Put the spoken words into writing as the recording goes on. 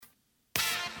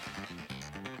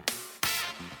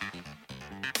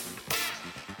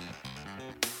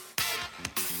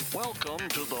Welcome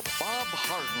to the Bob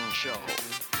Harden Show,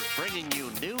 bringing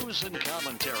you news and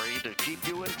commentary to keep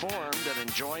you informed and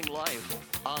enjoying life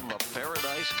on the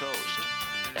Paradise Coast.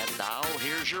 And now,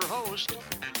 here's your host,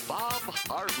 Bob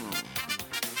Harden.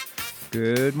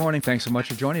 Good morning. Thanks so much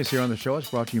for joining us here on the show. It's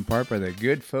brought to you in part by the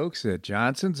good folks at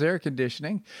Johnson's Air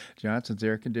Conditioning. Johnson's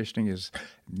Air Conditioning is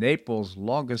Naples'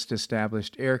 longest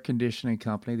established air conditioning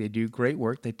company. They do great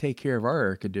work. They take care of our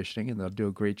air conditioning, and they'll do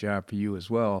a great job for you as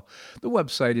well. The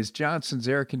website is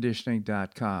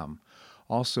johnsonsairconditioning.com.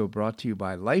 Also brought to you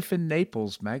by Life in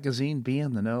Naples magazine. Be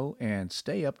in the know and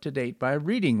stay up to date by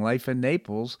reading Life in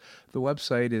Naples. The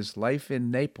website is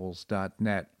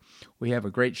lifeinnaples.net. We have a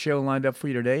great show lined up for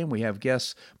you today, and we have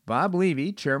guests Bob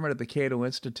Levy, chairman of the Cato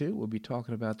Institute. We'll be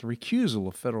talking about the recusal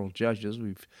of federal judges.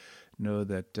 We know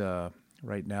that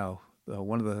right now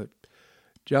one of the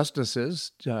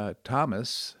justices,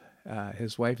 Thomas,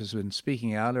 his wife has been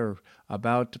speaking out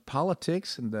about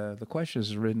politics, and the question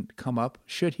has come up,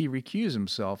 should he recuse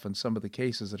himself in some of the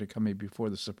cases that are coming before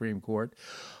the Supreme Court?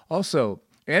 Also,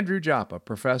 Andrew Joppa,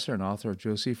 professor and author of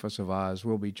Josephus of Oz,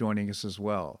 will be joining us as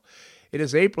well. It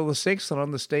is April the 6th, and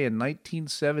on this day in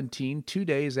 1917, 2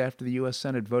 days after the U.S.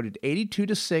 Senate voted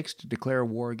 82-6 to declare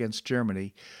war against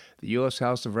Germany, the U.S.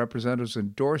 House of Representatives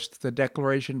endorsed the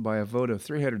declaration by a vote of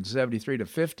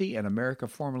 373-50, and America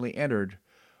formally entered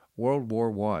World War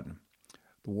I,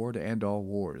 the war to end all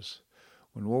wars.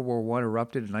 When World War I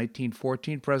erupted in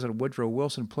 1914, President Woodrow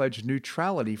Wilson pledged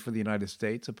neutrality for the United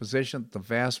States, a position that the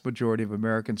vast majority of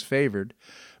Americans favored.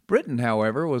 Britain,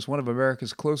 however, was one of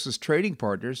America's closest trading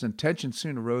partners, and tensions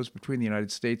soon arose between the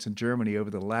United States and Germany over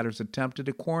the latter's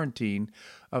attempted quarantine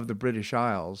of the British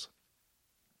Isles.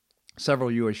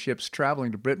 Several U.S. ships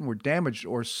traveling to Britain were damaged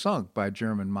or sunk by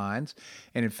German mines,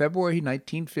 and in February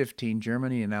 1915,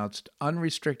 Germany announced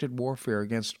unrestricted warfare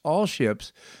against all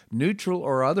ships, neutral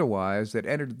or otherwise, that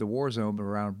entered the war zone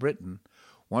around Britain.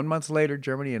 1 month later,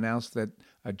 Germany announced that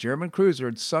a German cruiser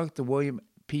had sunk the William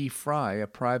P. Fry, a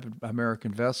private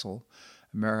American vessel.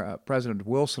 President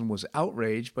Wilson was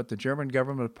outraged, but the German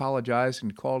government apologized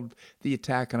and called the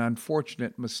attack an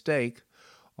unfortunate mistake.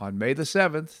 On May the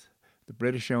 7th, the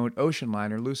British-owned ocean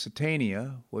liner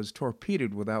Lusitania was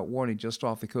torpedoed without warning just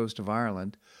off the coast of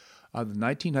Ireland. Of the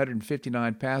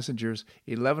 1,959 passengers,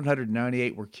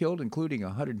 1,198 were killed, including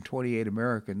 128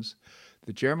 Americans.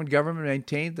 The German government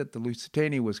maintained that the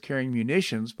Lusitania was carrying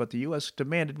munitions, but the U.S.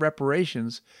 demanded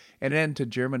reparations and an end to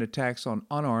German attacks on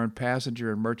unarmed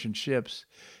passenger and merchant ships.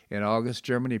 In August,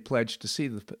 Germany pledged to see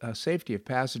the safety of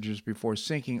passengers before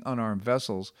sinking unarmed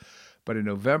vessels. But in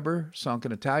November, sunk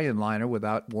an Italian liner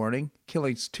without warning,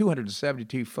 killing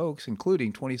 272 folks,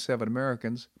 including 27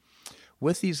 Americans.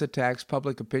 With these attacks,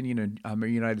 public opinion in the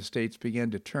United States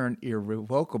began to turn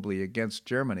irrevocably against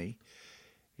Germany.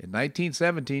 In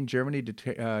 1917, Germany,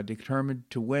 determined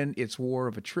to win its war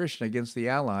of attrition against the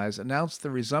Allies, announced the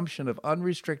resumption of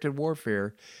unrestricted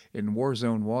warfare in war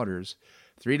zone waters.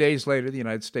 3 days later, the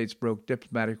United States broke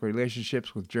diplomatic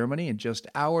relationships with Germany, and just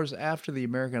hours after the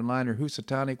American liner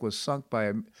Lusitania was sunk by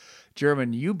a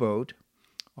German U-boat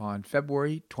on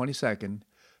February 22nd,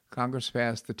 Congress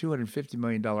passed the $250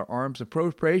 million arms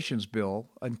appropriations bill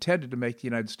intended to make the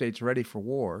United States ready for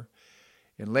war.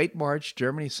 In late March,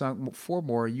 Germany sunk 4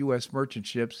 more U.S. merchant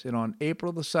ships, and on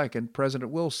April the 2nd, President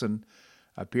Wilson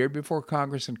appeared before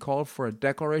Congress and called for a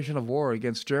declaration of war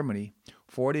against Germany.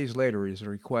 4 days later, his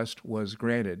request was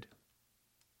granted.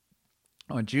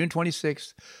 On June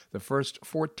 26th, the first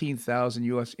 14,000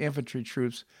 U.S. infantry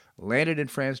troops landed in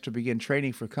France to begin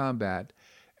training for combat.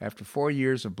 After 4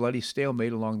 years of bloody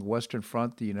stalemate along the Western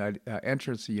Front, the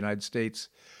entrance of the United States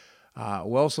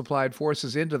well-supplied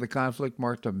forces into the conflict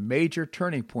marked a major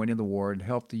turning point in the war and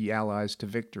helped the Allies to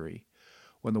victory.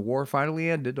 When the war finally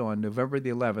ended on November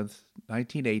the 11th,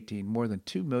 1918, more than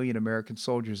 2 million American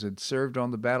soldiers had served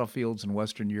on the battlefields in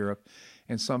Western Europe,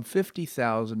 and some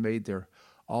 50,000 made their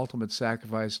ultimate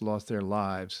sacrifice, lost their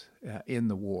lives in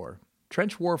the war.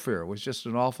 Trench warfare was just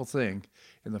an awful thing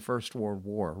in the First World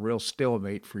War, a real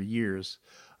stalemate for years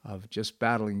of just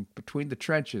battling between the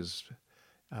trenches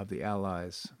of the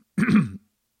Allies.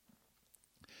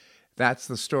 That's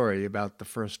the story about the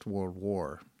First World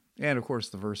War. And, of course,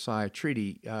 the Versailles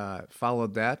Treaty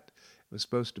followed that. It was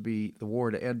supposed to be the war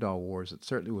to end all wars. It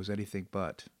certainly was anything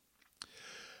but.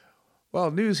 Well,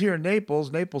 news here in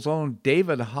Naples. Naples' own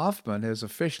David Hoffman has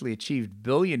officially achieved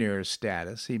billionaire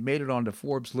status. He made it onto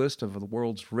Forbes' list of the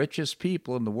world's richest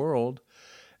people in the world.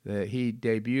 He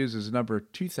debuts as number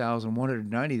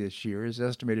 2,190 this year. His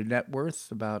estimated net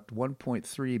worth, about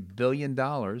 $1.3 billion.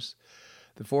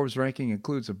 The Forbes ranking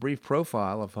includes a brief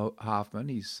profile of Hoffman.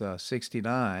 He's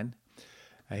 69.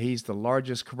 He's the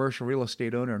largest commercial real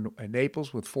estate owner in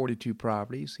Naples with 42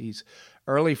 properties. His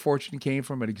early fortune came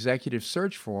from an executive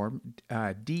search firm,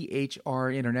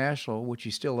 DHR International, which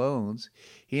he still owns.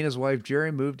 He and his wife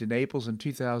Jerry moved to Naples in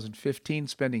 2015,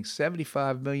 spending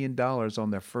 $75 million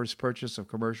on their first purchase of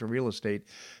commercial real estate,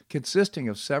 consisting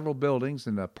of several buildings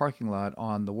and a parking lot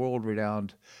on the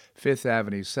world-renowned Fifth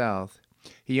Avenue South.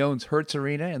 He owns Hertz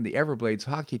Arena and the Everblades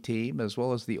hockey team, as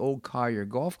well as the Old Collier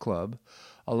Golf Club,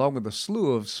 along with a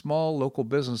slew of small local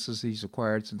businesses he's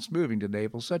acquired since moving to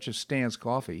Naples, such as Stan's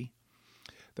Coffee.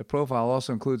 The profile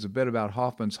also includes a bit about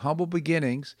Hoffman's humble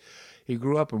beginnings. He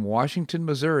grew up in Washington,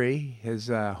 Missouri. His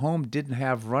home didn't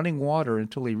have running water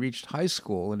until he reached high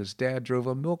school, and his dad drove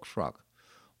a milk truck.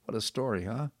 What a story,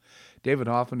 huh? David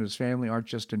Hoffman and his family aren't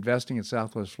just investing in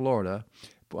Southwest Florida.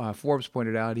 Forbes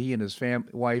pointed out he and his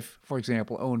wife, for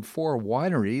example, own 4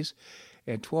 wineries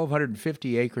and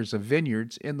 1,250 acres of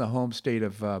vineyards in the home state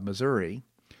of Missouri.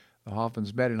 The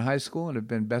Hoffmans met in high school and have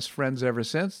been best friends ever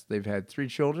since. They've had 3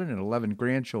 children and 11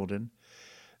 grandchildren.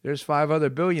 There's 5 other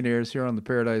billionaires here on the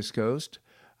Paradise Coast.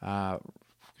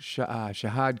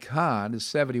 Shahid Khan is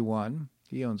 71.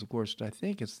 He owns, of course, I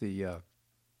think it's the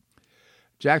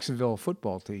Jacksonville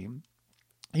football team.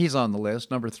 He's on the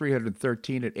list, number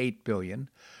 313 at $8 billion.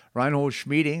 Reinhold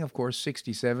Schmieding, of course,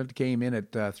 67, came in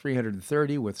at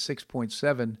 330 with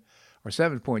 6.7 or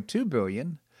 7.2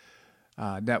 billion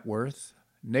net worth.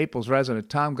 Naples resident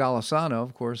Tom Golisano,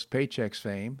 of course, Paychex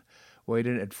fame, weighed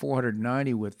in at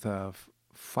 490 with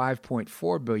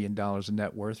 $5.4 billion in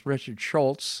net worth. Richard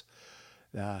Schultz,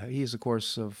 he's, of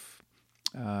course, of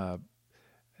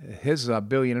his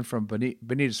billion from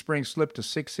Bonita Springs slipped to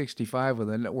 665 with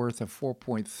a net worth of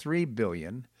 4.3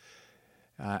 billion.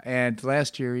 And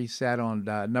last year he sat on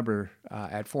number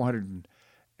at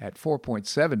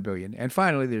 4.7 billion. And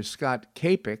finally, there's Scott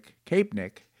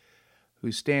Capenick,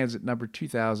 who stands at number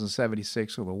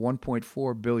 2,076 with a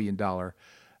 $1.4 billion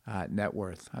net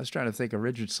worth. I was trying to think of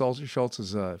Richard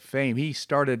Schultz's fame. He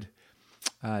started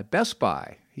Best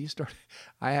Buy.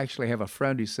 I actually have a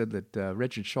friend who said that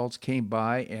Richard Schultz came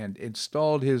by and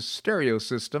installed his stereo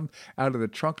system out of the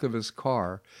trunk of his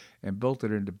car and built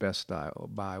it into Best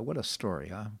Buy. What a story,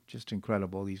 huh? Just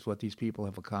incredible what these people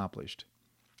have accomplished.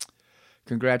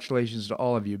 Congratulations to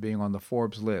all of you being on the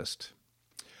Forbes list.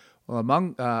 Well,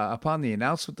 upon the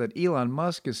announcement that Elon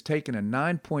Musk has taken a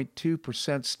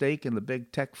 9.2% stake in the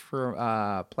big tech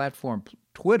platform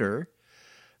Twitter,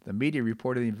 the media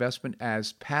reported the investment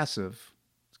as passive.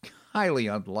 It's highly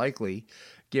unlikely,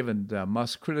 given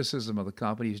Musk's criticism of the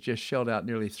company. He's just shelled out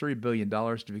nearly $3 billion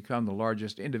to become the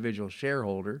largest individual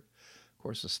shareholder. Of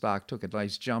course, the stock took a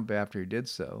nice jump after he did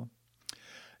so.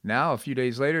 Now, a few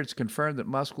days later, it's confirmed that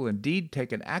Musk will indeed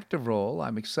take an active role.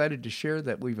 I'm excited to share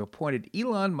that we've appointed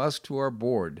Elon Musk to our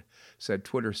board, said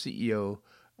Twitter CEO.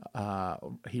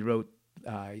 He wrote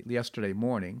yesterday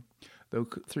morning. Though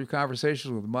through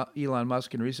conversations with Elon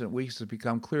Musk in recent weeks, it's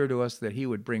become clear to us that he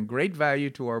would bring great value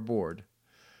to our board.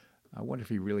 I wonder if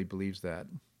he really believes that,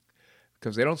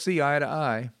 because they don't see eye to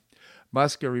eye.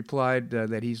 Musk replied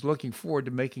that he's looking forward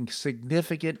to making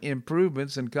significant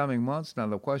improvements in coming months. Now,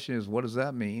 the question is, what does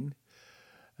that mean?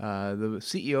 The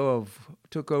CEO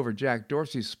took over Jack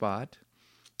Dorsey's spot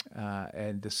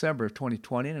in December of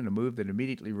 2020 in a move that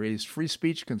immediately raised free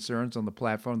speech concerns on the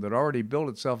platform that already built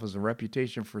itself as a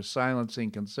reputation for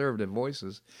silencing conservative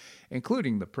voices,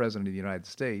 including the President of the United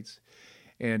States.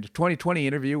 In a 2020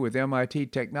 interview with MIT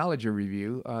Technology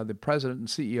Review, the president and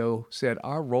CEO said,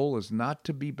 "Our role is not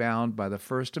to be bound by the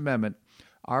First Amendment.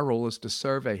 Our role is to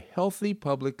serve a healthy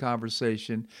public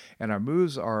conversation, and our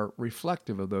moves are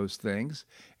reflective of those things.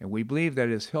 And we believe that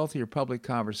is healthier public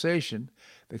conversation.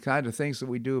 The kind of things that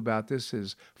we do about this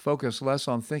is focus less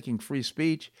on thinking free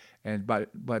speech,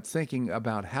 but thinking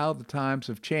about how the times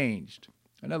have changed."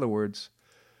 In other words,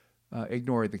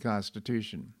 ignoring the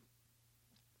Constitution.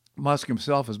 Musk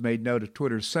himself has made note of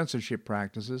Twitter's censorship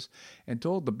practices and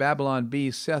told the Babylon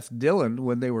Bee's Seth Dillon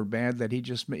when they were banned that he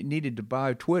just needed to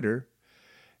buy Twitter.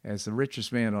 As the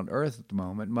richest man on earth at the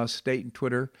moment, Musk's stake in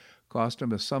Twitter cost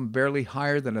him a sum barely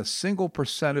higher than a single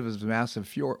 % of his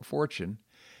massive fortune,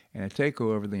 and a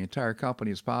takeover of the entire company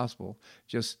is possible.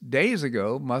 Just days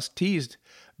ago, Musk teased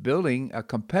building a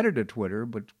competitor to Twitter,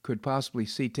 but could possibly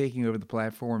see taking over the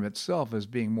platform itself as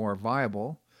being more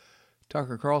viable.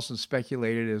 Tucker Carlson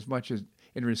speculated as much as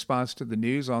in response to the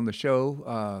news on the show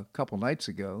a couple nights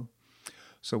ago.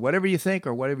 So whatever you think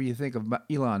of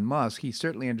Elon Musk, he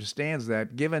certainly understands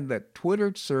that, given that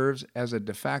Twitter serves as a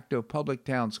de facto public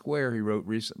town square, he wrote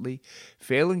recently,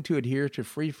 failing to adhere to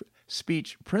free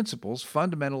speech principles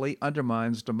fundamentally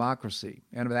undermines democracy.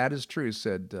 And that is true,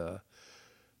 said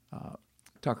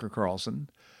Tucker Carlson.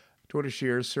 Twitter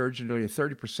shares surged nearly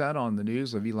 30% on the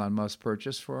news of Elon Musk's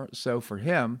purchase. So for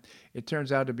him, it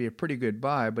turns out to be a pretty good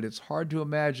buy, but it's hard to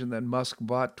imagine that Musk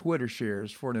bought Twitter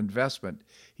shares for an investment.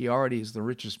 He already is the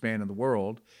richest man in the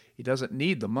world. He doesn't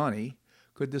need the money.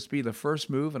 Could this be the first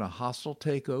move in a hostile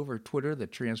takeover of Twitter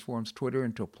that transforms Twitter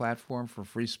into a platform for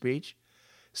free speech?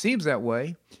 Seems that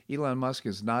way. Elon Musk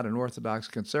is not an orthodox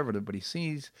conservative, but he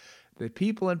sees the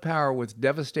people in power with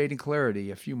devastating clarity.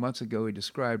 A few months ago, he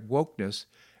described wokeness,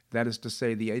 that is to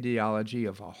say, the ideology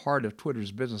of the heart of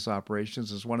Twitter's business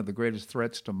operations, as one of the greatest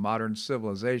threats to modern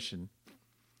civilization.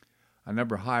 A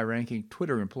number of high-ranking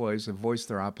Twitter employees have voiced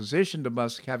their opposition to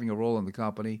Musk having a role in the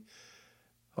company.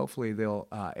 Hopefully, they'll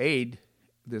aid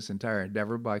this entire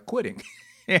endeavor by quitting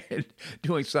and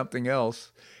doing something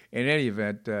else. In any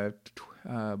event,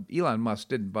 Elon Musk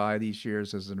didn't buy these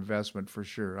shares as an investment for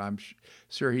sure. I'm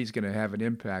sure he's going to have an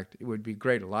impact. It would be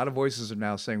great. A lot of voices are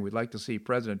now saying we'd like to see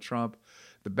President Trump,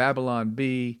 the Babylon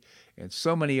Bee, and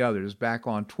so many others back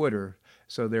on Twitter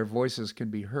so their voices can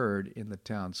be heard in the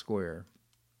town square.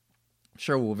 I'm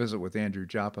sure we'll visit with Andrew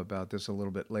Joppa about this a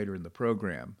little bit later in the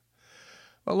program.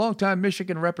 A longtime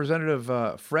Michigan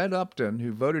Representative Fred Upton,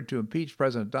 who voted to impeach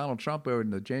President Donald Trump over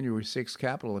the January 6th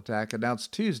Capitol attack,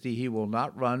 announced Tuesday he will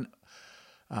not run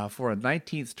for a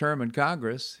 19th term in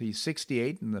Congress. He's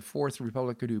 68 and the fourth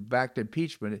Republican who backed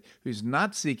impeachment, who's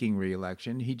not seeking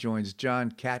re-election. He joins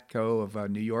John Katko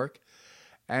of New York,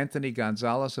 Anthony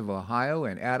Gonzalez of Ohio,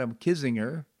 and Adam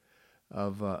Kinzinger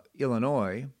of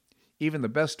Illinois. Even the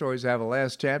best stories have a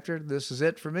last chapter. This is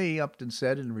it for me, Upton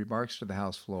said in remarks to the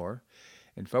House floor.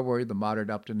 In February, the moderate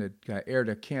Upton had aired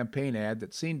a campaign ad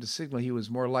that seemed to signal he was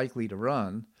more likely to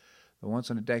run. The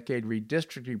once-in-a-decade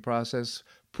redistricting process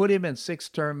put him and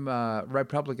sixth-term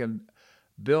Republican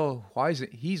Bill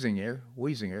Huizenga,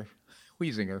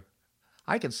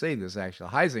 I can say this actually,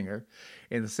 Huizenga,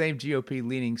 in the same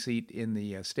GOP-leaning seat in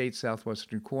the state's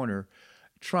southwestern corner.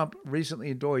 Trump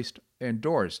recently endorsed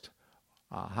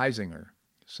Huizenga.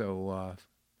 So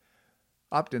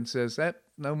Upton says,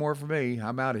 no more for me.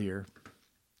 I'm out of here.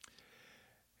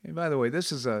 And by the way,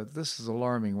 this is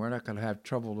alarming. We're not going to have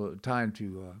time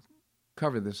to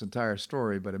cover this entire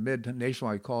story, but amid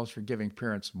nationwide calls for giving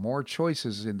parents more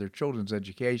choices in their children's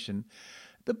education,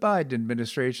 the Biden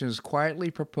administration has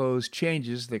quietly proposed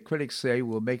changes that critics say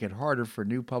will make it harder for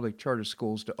new public charter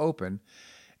schools to open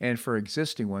and for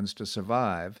existing ones to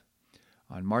survive.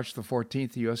 On March the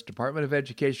 14th, the U.S. Department of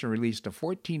Education released a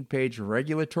 14-page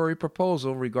regulatory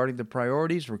proposal regarding the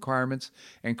priorities, requirements,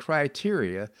 and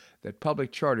criteria that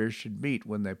public charters should meet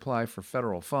when they apply for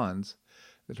federal funds.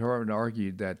 The department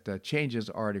argued that changes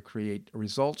are to create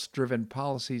results-driven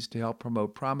policies to help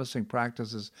promote promising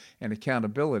practices and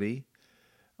accountability.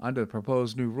 Under the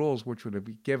proposed new rules, which would have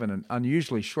been given an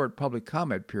unusually short public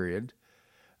comment period,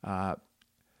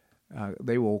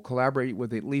 they will collaborate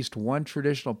with at least one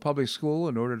traditional public school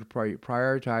in order to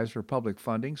prioritize for public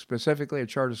funding. Specifically, a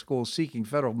charter school seeking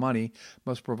federal money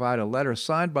must provide a letter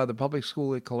signed by the public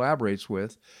school it collaborates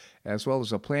with, as well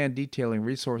as a plan detailing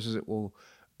resources it will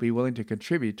be willing to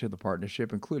contribute to the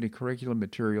partnership, including curriculum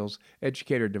materials,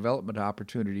 educator development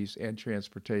opportunities, and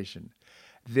transportation.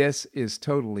 This is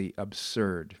totally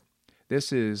absurd.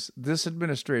 This is this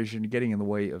administration getting in the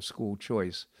way of school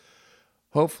choice.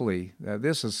 Hopefully,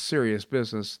 this is serious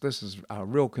business. This is a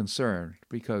real concern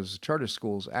because charter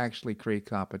schools actually create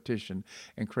competition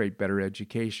and create better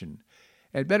education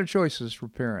and better choices for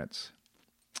parents.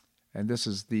 And this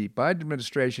is the Biden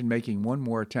administration making one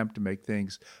more attempt to make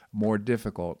things more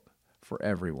difficult for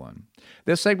everyone.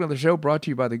 This segment of the show brought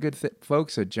to you by the good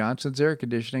folks at Johnson's Air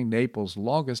Conditioning, Naples'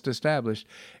 longest established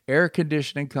air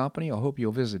conditioning company. I hope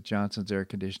you'll visit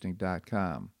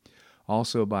johnsonsairconditioning.com.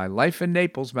 Also by Life in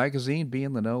Naples magazine. Be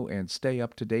in the know and stay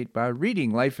up to date by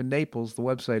reading Life in Naples. The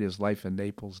website is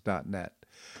lifeinnaples.net.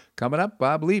 Coming up,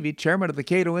 Bob Levy, chairman of the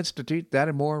Cato Institute. That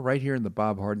and more right here in The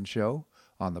Bob Harden Show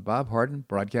on the Bob Harden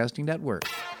Broadcasting Network.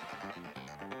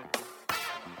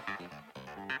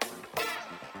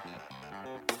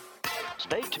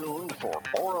 Stay tuned for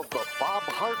more of The Bob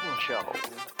Harden Show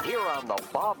here on the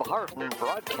Bob Harden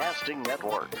Broadcasting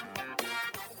Network.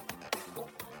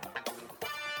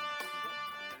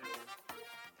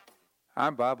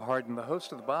 I'm Bob Harden, the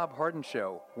host of The Bob Harden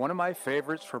Show. One of my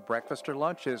favorites for breakfast or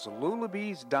lunch is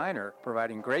Lulabee's Diner,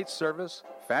 providing great service,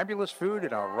 fabulous food,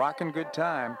 and a rockin' good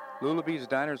time. Lulabee's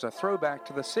Diner is a throwback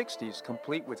to the 60s,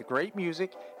 complete with great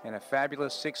music and a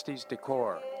fabulous 60s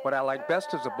decor. What I like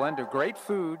best is a blend of great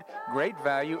food, great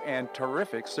value, and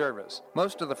terrific service.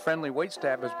 Most of the friendly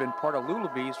waitstaff has been part of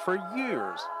Lulabee's for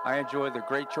years. I enjoy the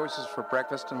great choices for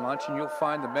breakfast and lunch, and you'll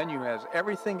find the menu has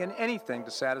everything and anything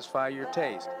to satisfy your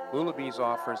taste. Lulabee's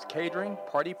offers catering,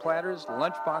 party platters,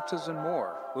 lunch boxes, and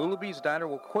more. Lulabee's Diner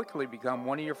will quickly become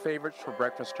one of your favorites for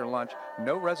breakfast or lunch.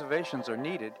 No reservations are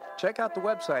needed. Check out the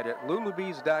website at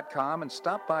lulabees.com and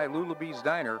stop by Lulabee's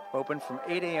Diner, open from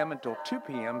 8 a.m. until 2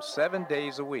 p.m. 7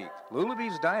 days a week.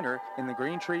 Lulabee's Diner in the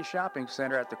Green Tree Shopping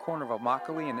Center at the corner of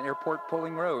Immokalee and Airport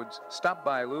Pulling Roads. Stop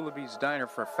by Lulabee's Diner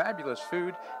for fabulous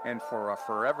food and for a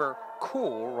forever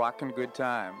cool rockin' good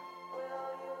time.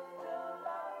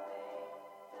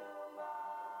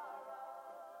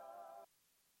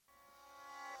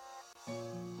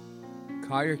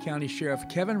 Collier County Sheriff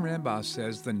Kevin Rambaugh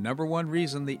says the number one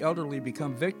reason the elderly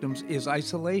become victims is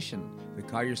isolation. The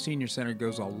Collier Senior Center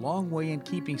goes a long way in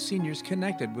keeping seniors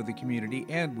connected with the community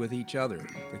and with each other.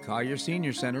 The Collier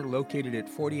Senior Center, located at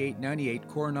 4898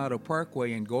 Coronado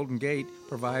Parkway in Golden Gate,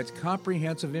 provides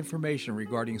comprehensive information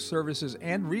regarding services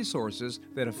and resources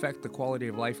that affect the quality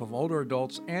of life of older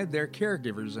adults and their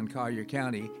caregivers in Collier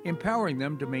County, empowering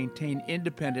them to maintain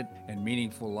independent and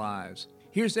meaningful lives.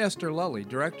 Here's Esther Lully,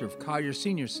 Director of Collier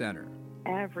Senior Center.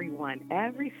 Everyone,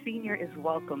 every senior is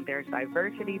welcome. There's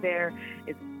diversity there.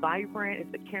 It's vibrant.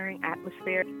 It's a caring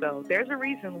atmosphere. So there's a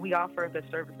reason we offer the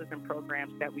services and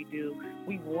programs that we do.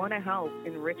 We want to help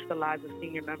enrich the lives of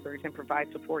senior members and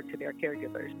provide support to their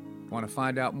caregivers. Want to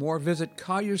find out more? Visit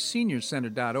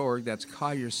collierseniorcenter.org. That's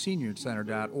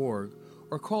collierseniorcenter.org.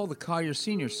 Or call the Collier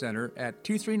Senior Center at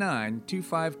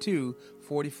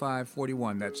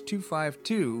 239-252-4541. That's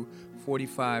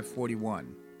 252-4541.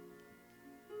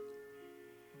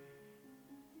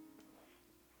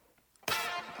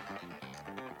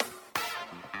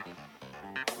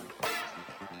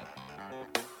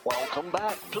 Welcome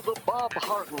back to the Bob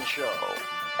Harden Show.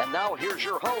 And now here's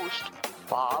your host,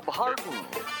 Bob Harden.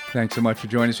 Thanks so much for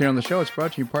joining us here on the show. It's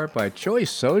brought to you in part by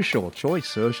Choice Social. Choice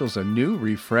Social is a new,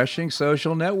 refreshing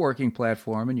social networking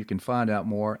platform, and you can find out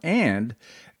more and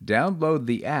download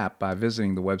the app by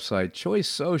visiting the website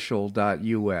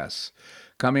choicesocial.us.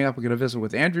 Coming up, we're going to visit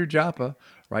with Andrew Joppa.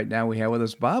 Right now we have with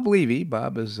us Bob Levy.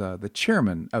 Bob is the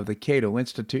chairman of the Cato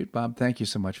Institute. Bob, thank you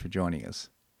so much for joining us.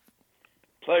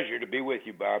 Pleasure to be with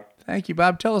you, Bob. Thank you,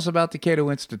 Bob. Tell us about the Cato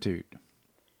Institute.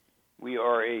 We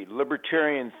are a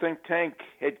libertarian think tank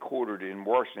headquartered in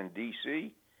Washington,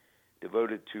 D.C.,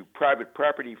 devoted to private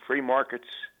property, free markets,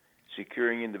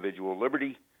 securing individual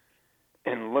liberty,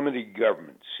 and limited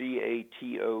government,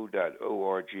 cato.org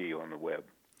on the web.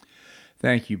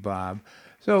 Thank you, Bob.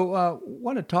 So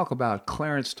want to talk about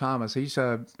Clarence Thomas. He's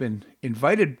been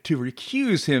invited to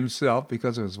recuse himself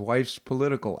because of his wife's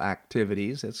political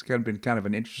activities. It's been kind of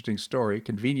an interesting story.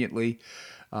 Conveniently,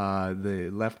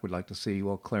 the left would like to see,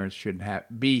 well, Clarence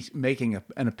shouldn't be making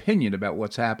an opinion about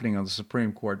what's happening on the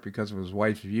Supreme Court because of his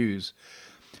wife's views.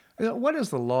 What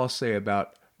does the law say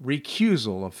about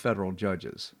recusal of federal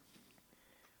judges?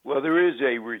 Well, there is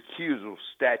a recusal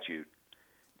statute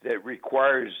that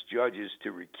requires judges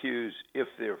to recuse if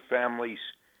their families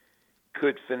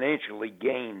could financially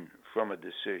gain from a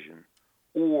decision,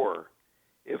 or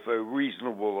if a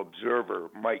reasonable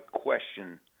observer might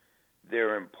question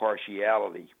their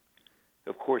impartiality.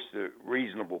 Of course, the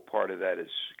reasonable part of that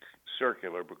is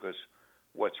circular, because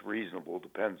what's reasonable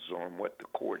depends on what the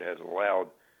court has allowed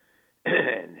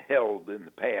and held in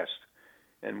the past,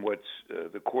 and what's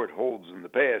the court holds in the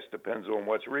past depends on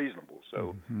what's reasonable.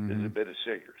 So there's a bit of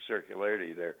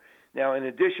circularity there. Now, in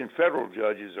addition, federal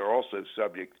judges are also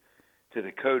subject to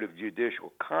the Code of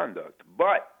Judicial Conduct,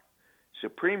 but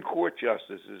Supreme Court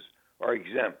justices are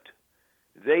exempt.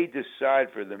 They decide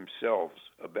for themselves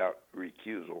about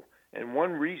recusal. And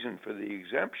one reason for the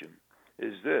exemption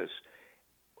is this: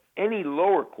 any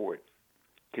lower court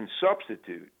can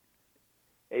substitute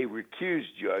a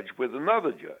recused judge with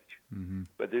another judge.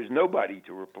 But there's nobody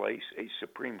to replace a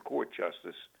Supreme Court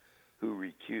justice who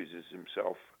recuses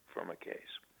himself from a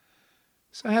case.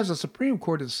 So has the Supreme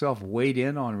Court itself weighed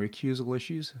in on recusal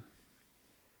issues?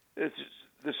 The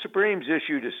Supreme's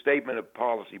issued a statement of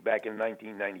policy back in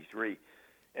 1993,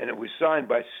 and it was signed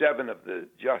by 7 of the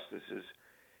justices.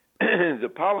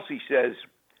 The policy says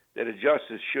that a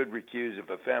justice should recuse if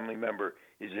a family member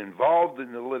is involved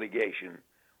in the litigation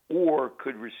or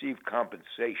could receive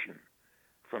compensation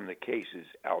from the case's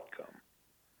outcome.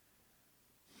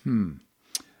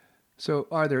 So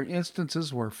are there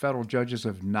instances where federal judges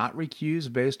have not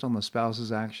recused based on the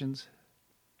spouse's actions?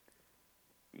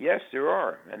 Yes, there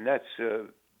are, and that's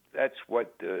that's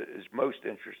what is most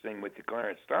interesting with the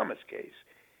Clarence Thomas case,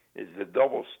 is the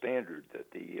double standard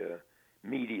that the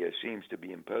media seems to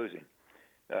be imposing.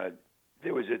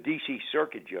 There was a D.C.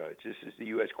 Circuit judge. This is the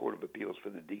U.S. Court of Appeals for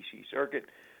the D.C. Circuit,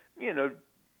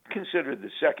 considered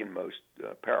the second most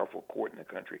powerful court in the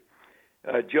country.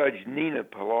 Judge Nina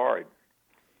Pillard,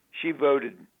 she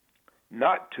voted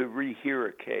not to rehear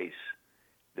a case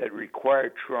that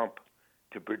required Trump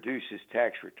to produce his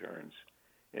tax returns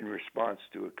in response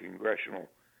to a congressional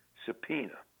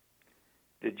subpoena.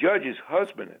 The judge's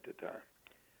husband at the time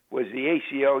was the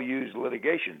ACLU's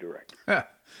litigation director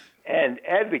and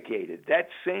advocated that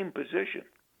same position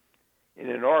in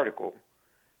an article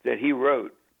that he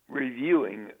wrote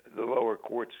reviewing the lower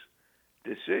court's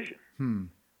decision.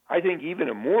 I think even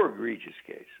a more egregious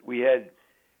case, we had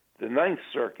the Ninth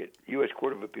Circuit, U.S.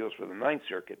 Court of Appeals for the Ninth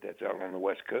Circuit, that's out on the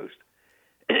West Coast,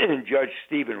 Judge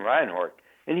Stephen Reinhart,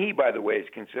 and he, by the way, is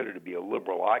considered to be a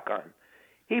liberal icon.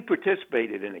 He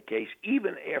participated in a case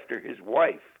even after his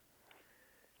wife,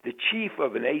 the chief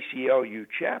of an ACLU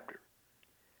chapter,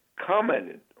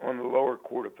 commented on the lower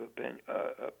court of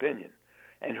opinion,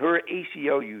 and her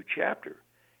ACLU chapter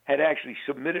had actually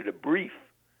submitted a brief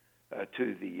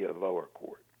to the lower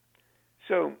court.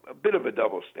 So a bit of a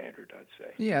double standard, I'd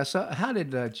say. Yeah, so how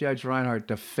did Judge Reinhart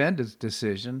defend his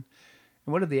decision,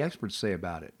 and what did the experts say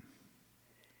about it?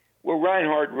 Well,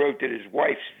 Reinhart wrote that his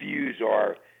wife's views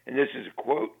are, and this is a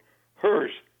quote,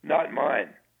 hers, not mine,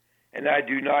 and I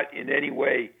do not in any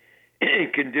way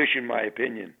condition my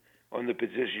opinion on the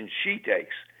position she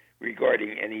takes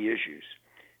regarding any issues.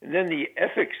 And then the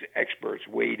ethics experts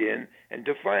weighed in and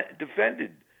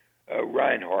defended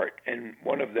Reinhart, and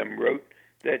one of them wrote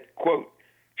that, quote,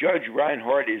 Judge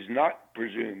Reinhart is not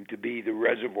presumed to be the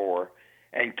reservoir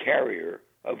and carrier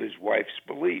of his wife's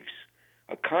beliefs.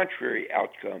 A contrary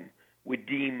outcome would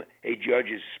deem a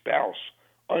judge's spouse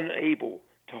unable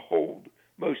to hold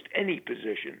most any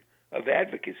position of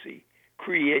advocacy,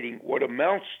 creating what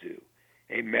amounts to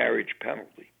a marriage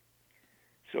penalty.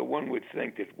 So one would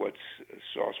think that what's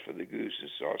sauce for the goose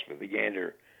is sauce for the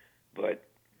gander, but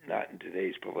not in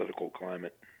today's political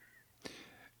climate.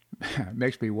 It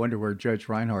makes me wonder where Judge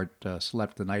Reinhart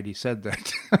slept the night he said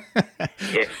that.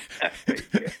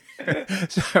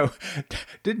 So,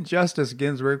 didn't Justice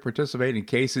Ginsburg participate in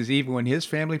cases even when his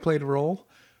family played a role?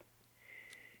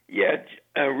 Yeah,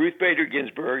 Ruth Bader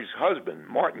Ginsburg's husband,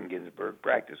 Martin Ginsburg,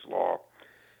 practiced law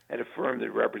at a firm that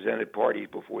represented parties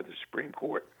before the Supreme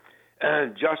Court.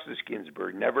 Justice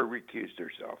Ginsburg never recused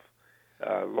herself.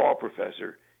 Law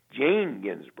professor Jane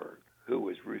Ginsburg, who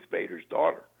was Ruth Bader's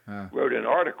daughter, wrote an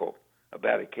article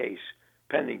about a case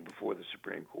pending before the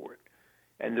Supreme Court.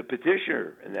 And the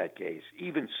petitioner in that case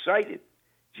even cited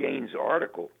Jane's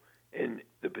article in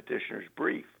the petitioner's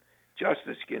brief.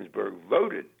 Justice Ginsburg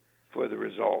voted for the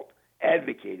result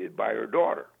advocated by her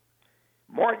daughter.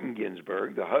 Martin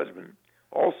Ginsburg, the husband,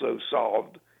 also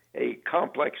solved a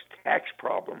complex tax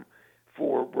problem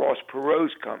for Ross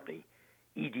Perot's company,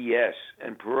 EDS,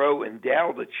 and Perot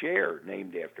endowed a chair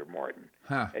named after Martin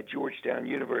at Georgetown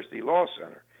University Law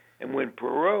Center. And when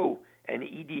Perot and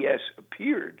EDS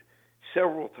appeared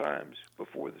several times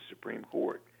before the Supreme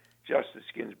Court, Justice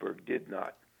Ginsburg did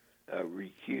not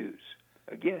recuse.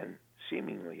 Again,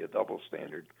 seemingly a double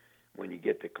standard when you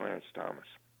get to Clarence Thomas.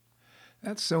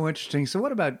 That's so interesting. So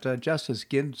what about Justice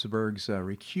Ginsburg's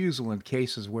recusal in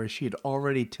cases where she had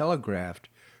already telegraphed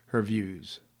her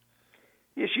views?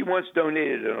 Yeah, she once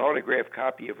donated an autographed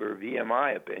copy of her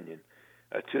VMI opinion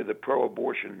to the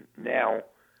Pro-Abortion Now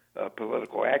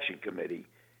Political Action Committee,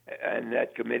 and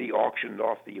that committee auctioned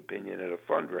off the opinion at a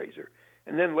fundraiser.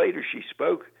 And then later she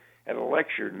spoke at a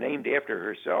lecture named after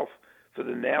herself for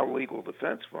the Now Legal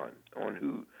Defense Fund, on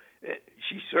who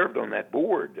she served on that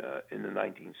board in the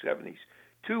 1970s.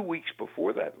 2 weeks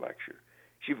before that lecture,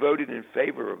 she voted in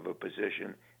favor of a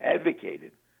position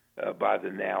advocated by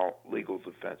the Now Legal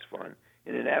Defense Fund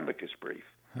in an amicus brief.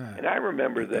 And I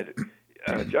remember that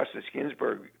Justice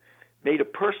Ginsburg made a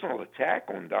personal attack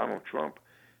on Donald Trump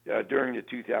during the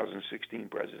 2016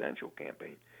 presidential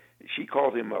campaign. She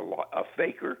called him a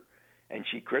faker, and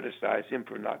she criticized him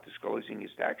for not disclosing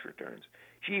his tax returns.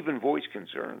 She even voiced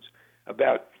concerns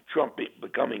about Trump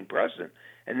becoming president.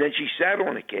 And then she sat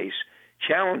on a case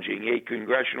challenging a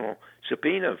congressional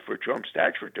subpoena for Trump's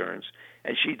tax returns,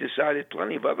 and she decided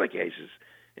plenty of other cases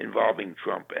involving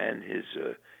Trump and his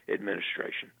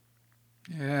administration.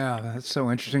 Yeah, that's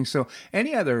so interesting. So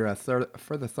any other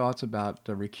further thoughts about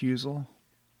recusal?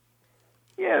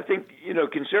 Yeah, I think,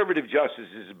 conservative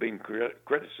justices have been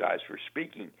criticized for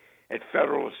speaking at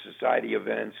Federalist Society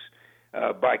events.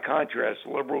 By contrast,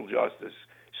 liberal Justice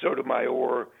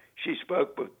Sotomayor, she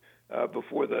spoke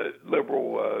before the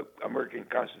liberal American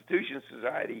Constitution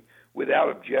Society without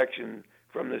objection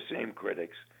from the same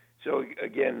critics. So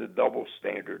again, the double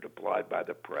standard applied by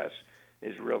the press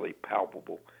is really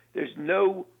palpable. There's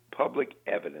no public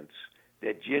evidence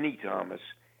that Ginny Thomas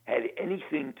had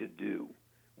anything to do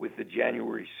with the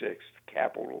January 6th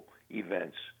Capitol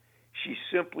events. She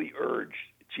simply urged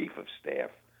Chief of Staff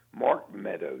Mark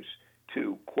Meadows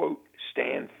to, quote,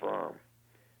 stand firm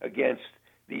against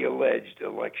the alleged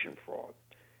election fraud.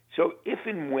 So if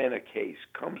and when a case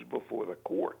comes before the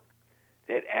court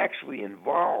that actually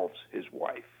involves his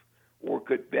wife or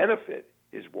could benefit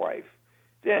his wife,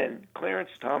 then Clarence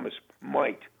Thomas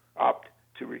might opt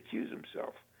to recuse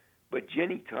himself. But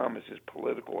Ginny Thomas's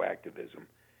political activism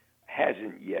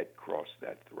hasn't yet crossed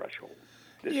that threshold.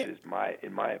 This is,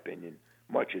 in my opinion,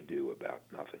 much ado about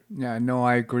nothing. Yeah, no,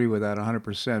 I agree with that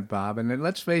 100%, Bob. And then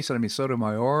let's face it,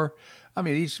 Sotomayor,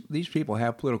 these people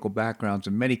have political backgrounds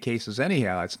in many cases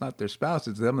anyhow. It's not their spouse,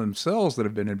 it's them themselves that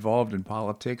have been involved in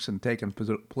politics and taken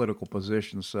political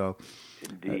positions. So,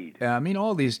 indeed.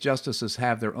 All these justices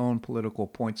have their own political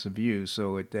points of view,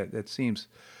 so that seems...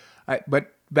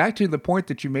 but back to the point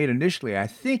that you made initially, I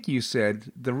think you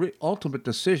said the ultimate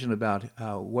decision about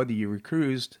whether you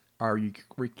recused or you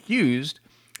recused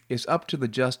is up to the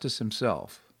justice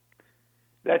himself.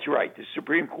 That's right. The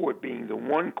Supreme Court being the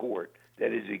one court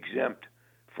that is exempt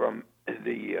from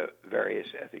the various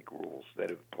ethic rules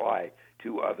that apply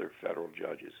to other federal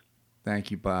judges.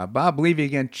 Thank you, Bob. Bob Levy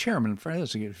again, chairman,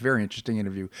 this is a very interesting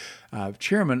interview,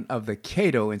 chairman of the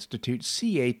Cato Institute,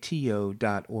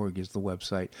 cato.org is the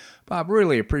website. Bob,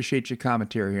 really appreciate your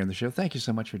commentary here on the show. Thank you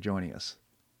so much for joining us.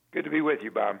 Good to be with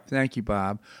you, Bob. Thank you,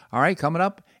 Bob. All right, coming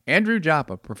up, Andrew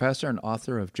Joppa, professor and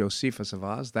author of Josephus of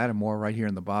Oz. That and more right here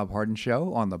in The Bob Harden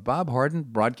Show on the Bob Harden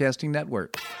Broadcasting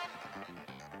Network.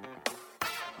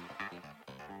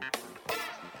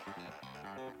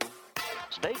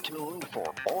 Stay tuned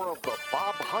for more of The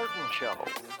Bob Harden Show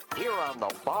here on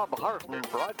the Bob Harden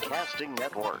Broadcasting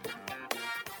Network.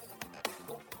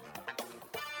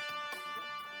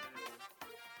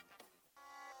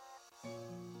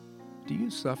 Do you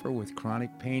suffer with chronic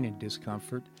pain and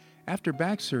discomfort? After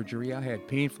back surgery, I had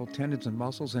painful tendons and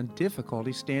muscles and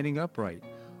difficulty standing upright.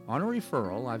 On a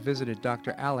referral, I visited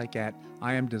Dr. Alec at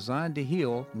I Am Designed to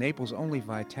Heal, Naples' only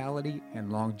vitality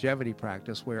and longevity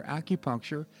practice where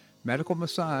acupuncture, medical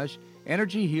massage,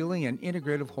 energy healing, and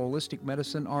integrative holistic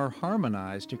medicine are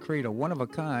harmonized to create a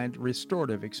one-of-a-kind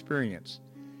restorative experience.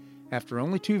 After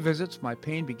only 2 visits, my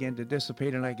pain began to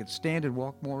dissipate and I could stand and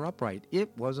walk more upright. It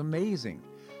was amazing.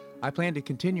 I plan to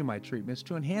continue my treatments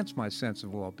to enhance my sense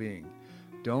of well-being.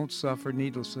 Don't suffer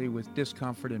needlessly with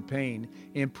discomfort and pain.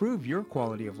 Improve your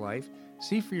quality of life.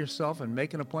 See for yourself and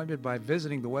make an appointment by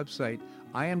visiting the website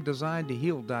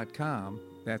IamDesignedToHeal.com.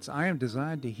 That's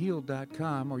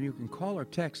IamDesignedToHeal.com, or you can call or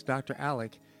text Dr.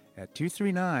 Alec at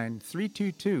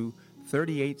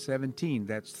 239-322-3817.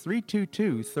 That's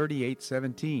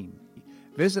 322-3817.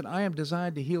 Visit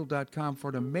IamDesignedToHeal.com for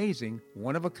an amazing,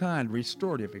 one-of-a-kind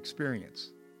restorative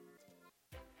experience.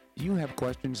 Do you have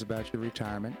questions about your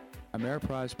retirement?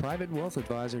 Ameriprise Private Wealth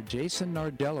Advisor Jason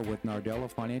Nardella with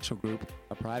Nardella Financial Group,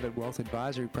 a private wealth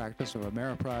advisory practice of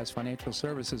Ameriprise Financial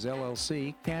Services,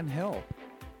 LLC, can help.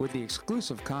 With the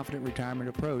exclusive Confident Retirement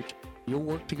approach, you'll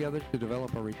work together to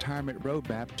develop a retirement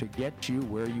roadmap to get you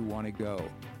where you want to go.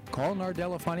 Call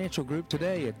Nardella Financial Group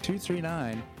today at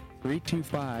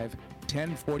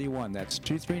 239-325-1041. That's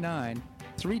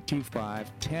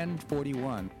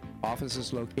 239-325-1041. Office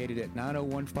is located at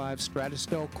 9015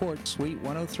 Stratosdale Court, Suite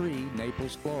 103,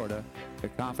 Naples, Florida. The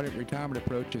Confident Retirement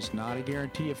approach is not a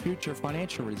guarantee of future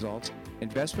financial results.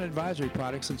 Investment advisory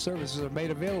products and services are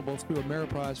made available through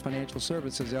Ameriprise Financial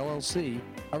Services, LLC,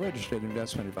 a registered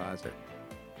investment advisor.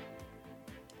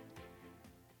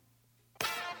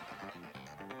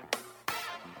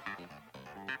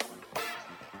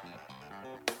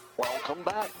 Welcome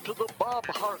back to the Bob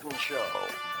Harden Show.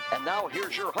 And now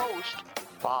here's your host,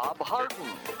 Bob Harden.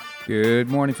 Good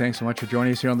morning. Thanks so much for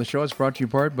joining us here on the show. It's brought to you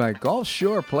in part by Gulf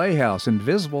Shore Playhouse.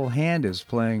 Invisible Hand is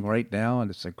playing right now,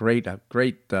 and it's a great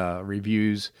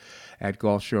reviews at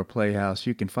Gulf Shore Playhouse.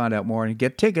 You can find out more and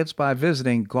get tickets by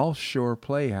visiting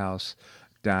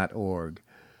gulfshoreplayhouse.org.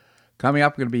 Coming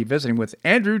up, we're going to be visiting with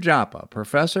Andrew Joppa,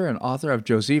 professor and author of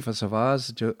Josephus of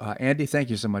Oz. Andy, thank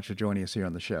you so much for joining us here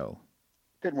on the show.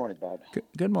 Good morning, Bob.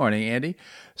 Good morning, Andy.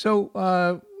 So,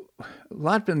 a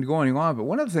lot been going on, but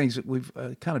one of the things that we've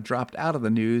kind of dropped out of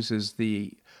the news is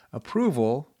the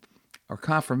approval or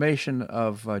confirmation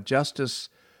of Justice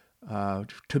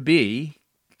to be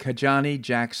Kajani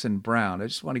Jackson Brown. I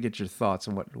just want to get your thoughts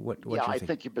on what Yeah, you I think.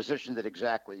 think you positioned it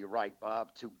exactly. You're right, Bob.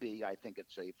 I think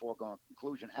it's a foregone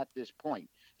conclusion at this point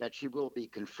that she will be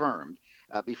confirmed.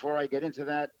 Before I get into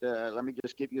that, let me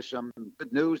just give you some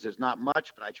good news. There's not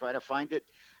much, but I try to find it.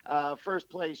 First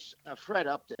place, Fred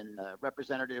Upton,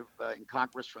 representative in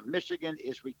Congress from Michigan,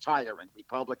 is retiring,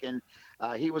 Republican.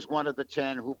 He was one of the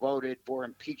 10 who voted for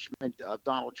impeachment of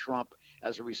Donald Trump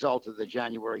as a result of the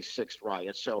January 6th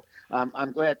riots. So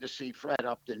I'm glad to see Fred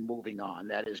Upton moving on.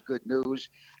 That is good news.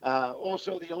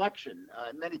 Also, the election.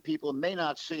 Many people may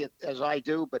not see it as I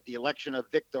do, but the election of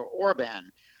Viktor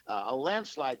Orban, a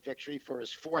landslide victory for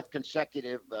his fourth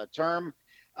consecutive term.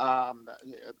 An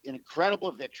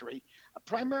incredible victory,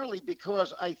 primarily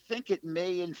because I think it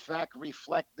may, in fact,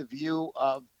 reflect the view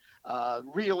of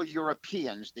real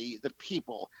Europeans, the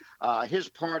people. His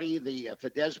party, the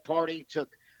Fidesz party, took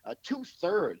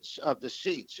 2/3 of the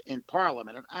seats in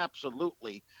parliament, an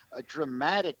absolutely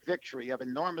dramatic victory of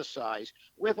enormous size,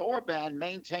 with Orban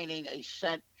maintaining a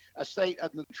state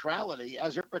of neutrality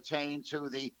as it pertained to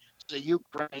the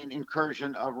Ukraine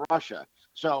incursion of Russia.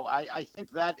 So I think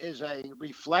that is a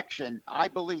reflection, I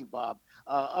believe, Bob,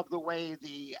 of the way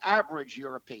the average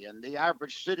European, the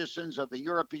average citizens of the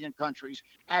European countries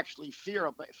actually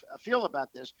feel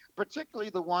about this,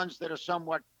 particularly the ones that are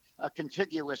somewhat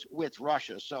contiguous with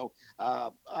Russia. So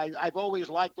I've always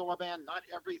liked Orban, not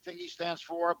everything he stands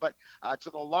for, but to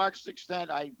the largest extent,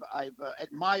 I've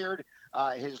admired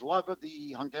his love of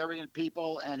the Hungarian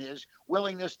people and his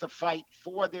willingness to fight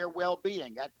for their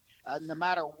well-being, no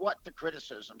matter what the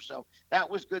criticism. So that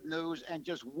was good news. And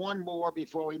just one more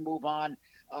before we move on.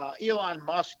 Elon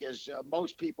Musk, as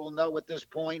most people know at this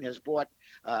point, has bought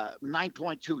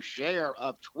 9.2 share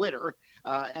of Twitter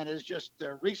and has just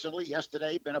recently,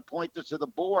 yesterday, been appointed to the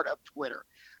board of Twitter.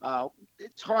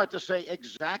 It's hard to say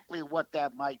exactly what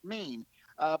that might mean,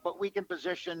 but we can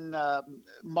position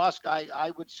Musk,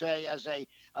 I would say, as a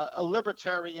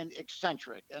libertarian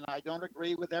eccentric. And I don't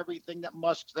agree with everything that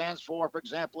Musk stands for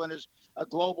example, in his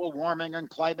global warming and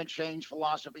climate change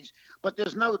philosophies. But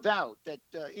there's no doubt that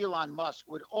Elon Musk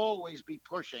would always be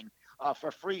pushing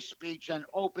for free speech and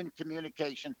open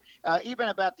communication, even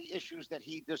about the issues that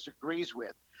he disagrees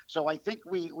with. So I think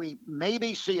we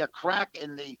maybe see a crack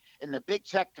in the big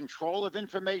tech control of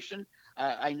information.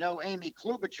 I know Amy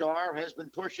Klobuchar has been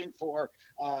pushing for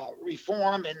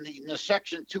reform in the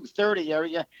Section 230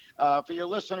 area. For your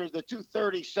listeners, the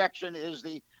 230 section is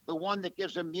the one that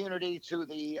gives immunity to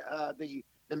the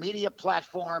media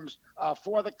platforms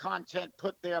for the content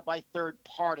put there by third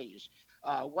parties.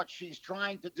 What she's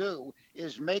trying to do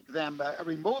is make them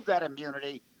remove that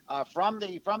immunity from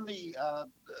the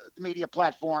media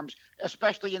platforms,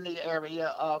 especially in the area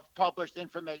of published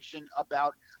information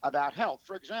about health.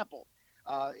 For example,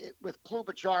 with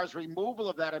Klobuchar's removal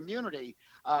of that immunity,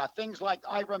 things like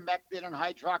ivermectin and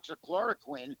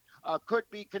hydroxychloroquine could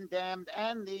be condemned,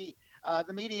 and the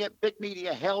big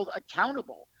media held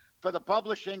accountable for the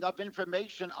publishing of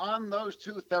information on those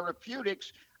two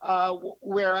therapeutics,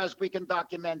 whereas we can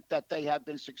document that they have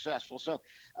been successful. So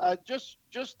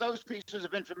just those pieces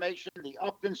of information, the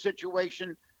Upton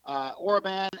situation,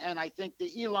 Orban, and I think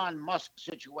the Elon Musk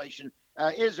situation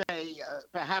is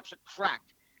perhaps a crack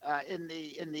in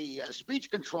the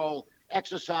speech control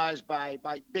exercised by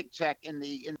big tech in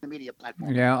the media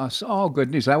platform. Yeah, it's all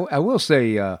good news. I will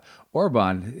say,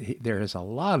 Orban, there is a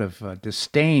lot of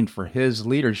disdain for his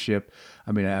leadership.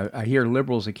 I mean, I hear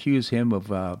liberals accuse him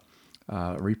of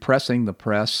repressing the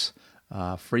press,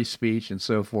 free speech, and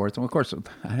so forth. And of course,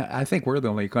 I think we're the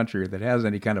only country that has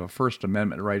any kind of a First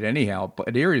Amendment right anyhow.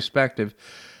 But irrespective,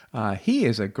 he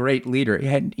is a great leader.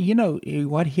 And you know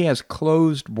what? He has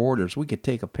closed borders. We could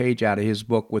take a page out of his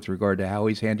book with regard to how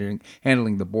he's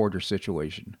handling the border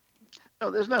situation.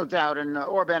 No, there's no doubt. And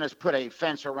Orban has put a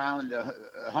fence around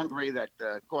Hungary that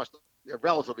cost,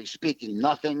 relatively speaking,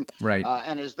 nothing. Right.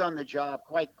 And has done the job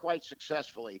quite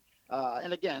successfully.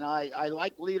 And again, I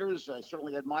like leaders. I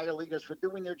certainly admire leaders for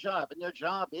doing their job. And their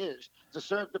job is to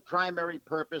serve the primary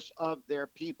purpose of their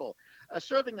people.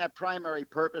 Serving that primary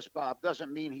purpose, Bob,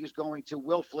 doesn't mean he's going to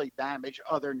willfully damage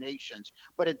other nations.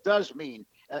 But it does mean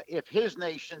if his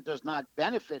nation does not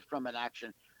benefit from an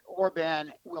action,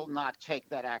 Orban will not take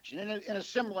that action. In a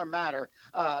similar manner,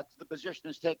 the position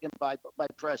is taken by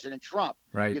President Trump.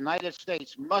 Right. The United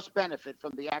States must benefit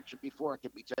from the action before it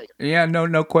can be taken. Yeah,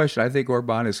 no question. I think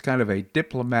Orban is kind of a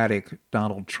diplomatic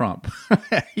Donald Trump.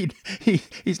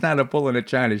 He's not a bull in a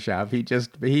china shop.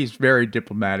 He's very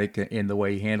diplomatic in the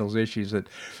way he handles issues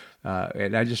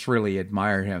and I just really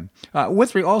admire him. By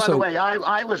the way,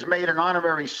 I was made an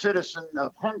honorary citizen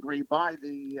of Hungary by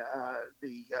the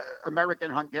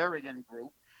American Hungarian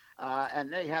group,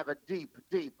 and they have a deep,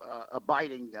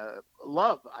 abiding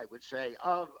love, I would say,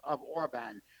 of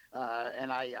Orban.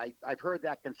 And I've heard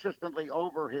that consistently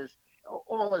over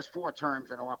all his 4 terms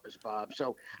in office, Bob.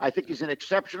 So I think he's an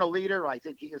exceptional leader. I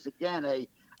think he is again a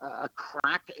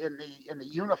crack in the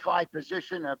unified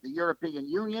position of the European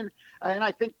Union, and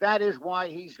I think that is why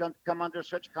he's going to come under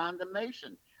such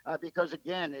condemnation. Because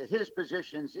again, his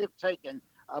positions, if taken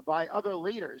by other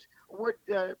leaders, would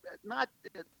not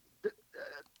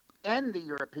end the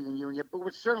European Union, but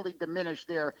would certainly diminish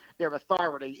their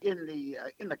authority in the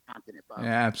continent. Bob.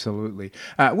 Yeah, absolutely.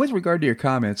 With regard to your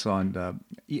comments on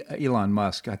Elon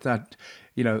Musk, I thought,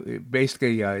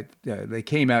 basically they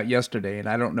came out yesterday, and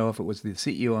I don't know if it was the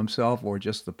CEO himself or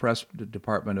just the press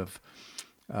department of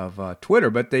Twitter,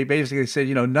 but they basically said,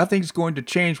 nothing's going to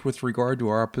change with regard to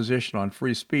our position on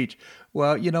free speech.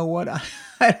 Well, you know what?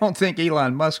 I don't think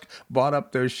Elon Musk bought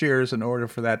up those shares in order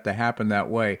for that to happen that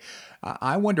way.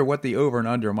 I wonder what the over and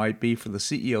under might be for the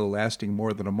CEO lasting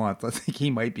more than a month. I think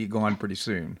he might be gone pretty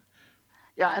soon.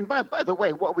 Yeah, and by the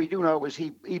way, what we do know is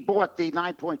he bought the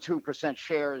 9.2%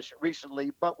 shares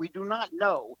recently, but we do not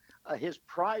know his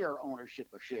prior ownership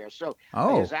of shares. So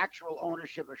his actual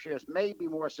ownership of shares may be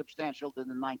more substantial than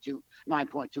the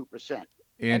 9.2%.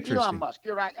 And Elon Musk,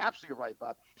 you're right, absolutely right,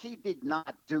 Bob. He did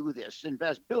not do this,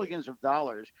 invest billions of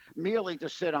dollars merely to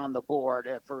sit on the board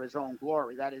for his own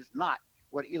glory. That is not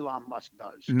what Elon Musk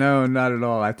does. No, not at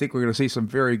all. I think we're going to see some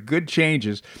very good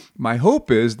changes. My hope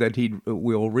is that he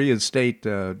will reinstate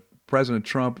President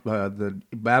Trump, the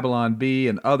Babylon Bee,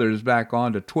 and others back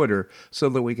onto Twitter so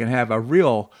that we can have a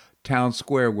real town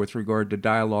square with regard to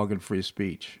dialogue and free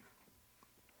speech.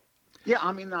 Yeah,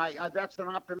 I mean, that's an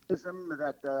optimism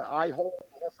that I hold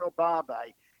also, Bob.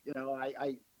 I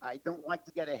don't like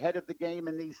to get ahead of the game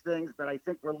in these things, but I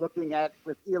think we're looking at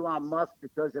with Elon Musk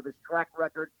because of his track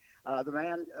record. The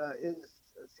man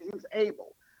seems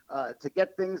able to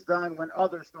get things done when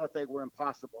others thought they were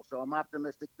impossible. So I'm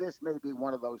optimistic this may be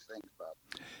one of those things, Bob.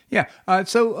 Yeah.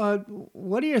 So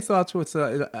what are your thoughts with,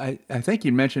 I think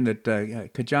you mentioned that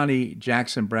Ketanji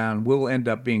Jackson Brown will end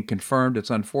up being confirmed. It's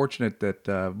unfortunate that,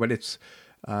 but it's,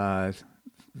 a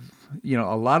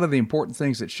lot of the important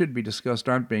things that should be discussed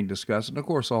aren't being discussed. And of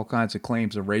course, all kinds of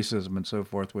claims of racism and so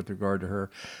forth with regard to her.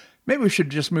 Maybe we should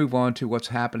just move on to what's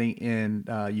happening in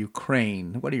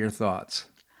Ukraine. What are your thoughts?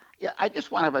 Yeah, I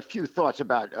just want to have a few thoughts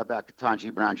about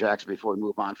Ketanji Brown Jackson before we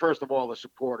move on. First of all, the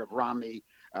support of Romney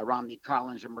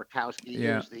Collins, and Murkowski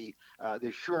is the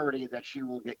surety that she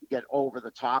will get over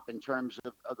the top in terms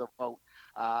of the vote.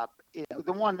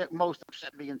 The one that most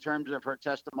upset me in terms of her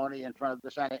testimony in front of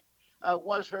the Senate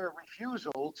was her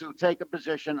refusal to take a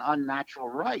position on natural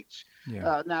rights.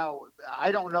 Yeah. Now,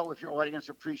 I don't know if your audience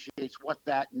appreciates what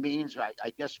that means.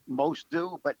 I guess most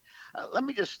do. But let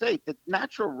me just state that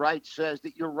natural rights says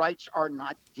that your rights are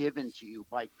not given to you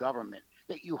by government,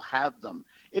 that you have them.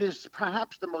 It is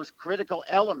perhaps the most critical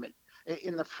element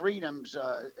in the freedoms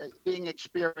being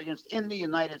experienced in the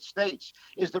United States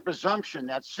is the presumption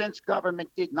that since government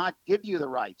did not give you the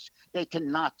rights, they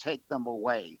cannot take them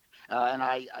away. And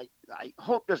I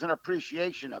hope there's an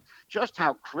appreciation of just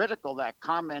how critical that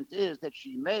comment is that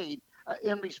she made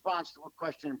in response to a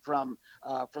question from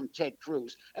Ted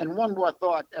Cruz. And one more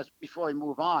thought before we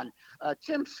move on.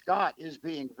 Tim Scott is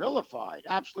being vilified,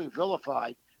 absolutely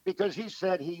vilified, because he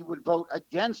said he would vote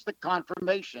against the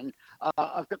confirmation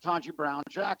of Ketanji Brown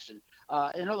Jackson.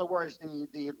 In other words,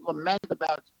 the lament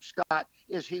about Scott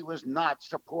is he was not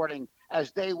supporting,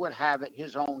 as they would have it,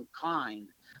 his own kind.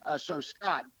 So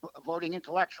Scott, voting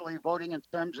intellectually, voting in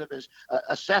terms of his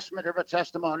assessment of her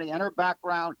testimony and her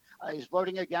background, he's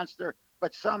voting against her,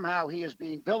 but somehow he is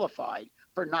being vilified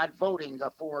for not voting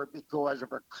for because of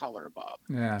her color, Bob.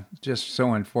 Yeah, just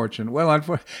so unfortunate. Well,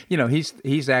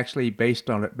 he's actually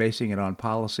basing it on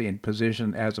policy and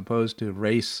position as opposed to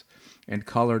race and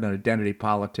color and identity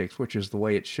politics, which is the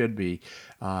way it should be.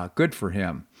 Good for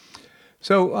him.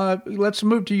 So let's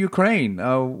move to Ukraine.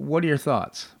 What are your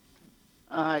thoughts?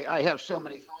 I have so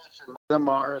many thoughts, and them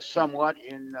are somewhat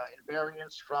in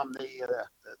variance from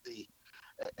the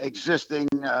existing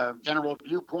general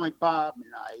viewpoint, Bob. And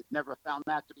I've never found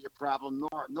that to be a problem,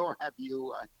 nor have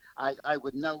you. I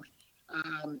would note,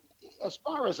 as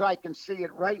far as I can see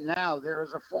it right now, there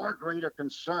is a far greater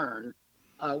concern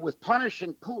with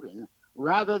punishing Putin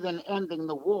rather than ending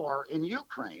the war in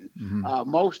Ukraine. Mm-hmm.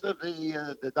 Most of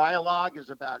the dialogue is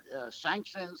about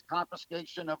sanctions,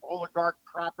 confiscation of oligarch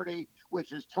property,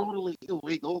 which is totally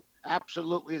illegal.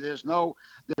 Absolutely, there's no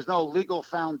legal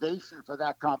foundation for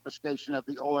that confiscation of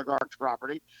the oligarch's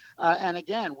property. And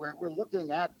again, we're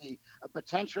looking at the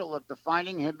potential of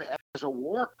defining him as a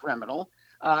war criminal.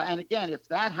 And again, if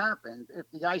that happened, if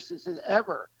the ICC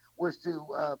ever was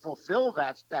to fulfill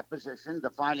that position,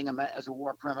 defining him as a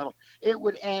war criminal, it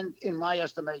would end, in my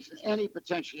estimation, any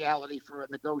potentiality for a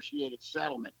negotiated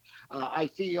settlement. I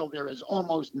feel there is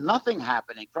almost nothing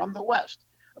happening from the West,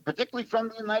 particularly from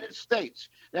the United States,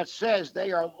 that says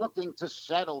they are looking to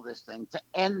settle this thing, to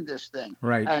end this thing.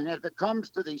 Right. And if it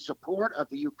comes to the support of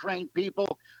the Ukraine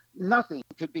people, nothing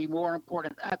could be more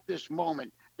important at this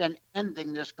moment than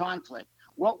ending this conflict.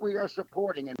 What we are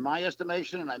supporting, in my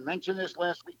estimation, and I mentioned this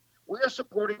last week, we are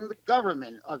supporting the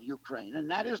government of Ukraine, and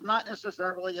that is not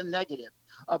necessarily a negative.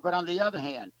 But on the other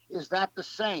hand, is that the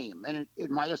same? And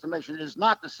in my estimation, it is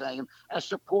not the same as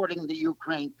supporting the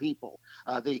Ukraine people.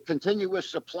 The continuous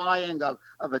supplying of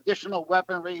additional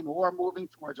weaponry, more moving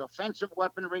towards offensive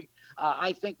weaponry,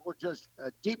 I think will just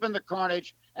deepen the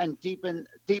carnage and deepen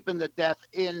the death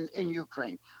in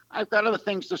Ukraine. I've got other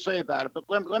things to say about it, but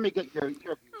let me get your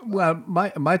view. Well,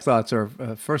 my thoughts are,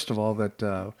 first of all,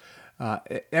 that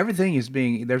everything is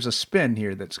there's a spin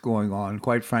here that's going on,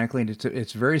 quite frankly, and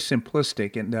it's very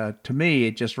simplistic. And to me,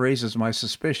 it just raises my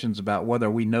suspicions about whether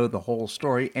we know the whole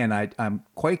story, and I'm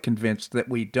quite convinced that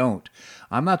we don't.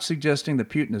 I'm not suggesting that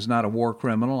Putin is not a war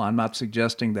criminal. I'm not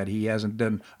suggesting that he hasn't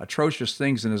done atrocious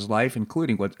things in his life,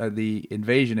 including the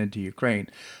invasion into Ukraine.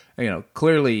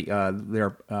 Clearly,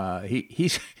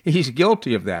 he's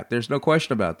guilty of that. There's no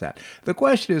question about that. The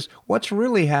question is, what's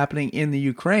really happening in the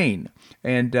Ukraine?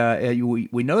 And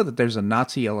we know that there's a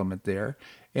Nazi element there.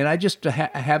 And I just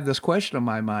have this question in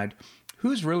my mind: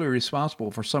 who's really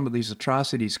responsible for some of these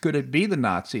atrocities? Could it be the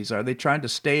Nazis? Are they trying to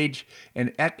stage to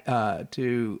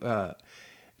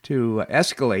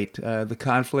escalate the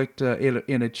conflict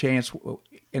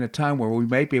in a time where we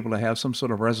may be able to have some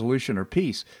sort of resolution or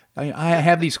peace? I mean, I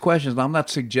have these questions. I'm not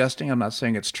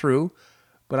saying it's true,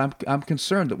 but I'm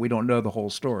concerned that we don't know the whole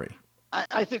story.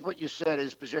 I think what you said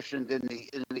is positioned in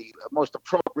the most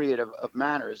appropriate of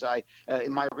manners.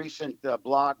 In my recent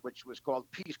blog, which was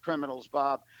called Peace Criminals,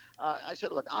 Bob, I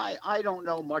said, look, I don't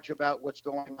know much about what's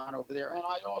going on over there, and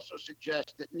I also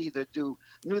suggest that neither do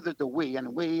we,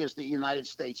 and we as the United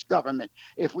States government.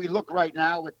 If we look right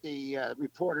now at the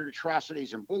reported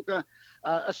atrocities in Bucha,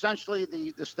 essentially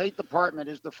the State Department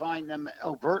has defined them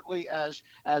overtly as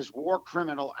war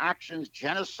criminal actions,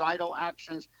 genocidal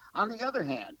actions. On the other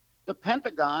hand, the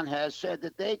Pentagon has said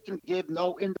that they can give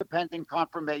no independent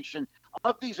confirmation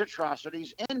of these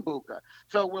atrocities in Bucha.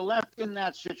 So we're left in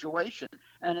that situation.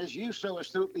 And as you so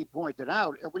astutely pointed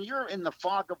out, when you're in the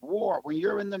fog of war, when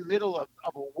you're in the middle of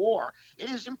a war, it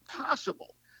is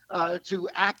impossible to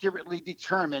accurately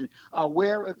determine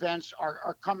where events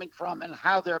are coming from and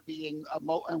how they're being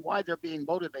and why they're being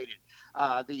motivated.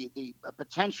 The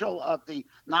potential of the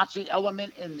Nazi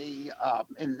element in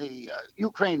the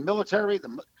Ukraine military,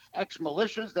 the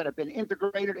ex-militias that have been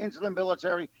integrated into the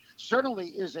military, certainly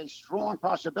is a strong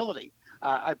possibility.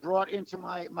 I brought into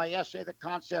my essay the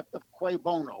concept of cui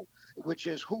bono, which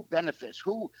is who benefits,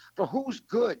 for whose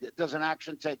good does an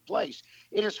action take place.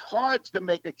 It is hard to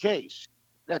make a case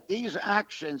that these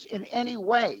actions in any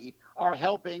way are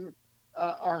helping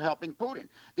Putin.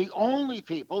 The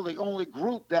only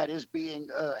group that is being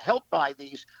helped by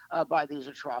these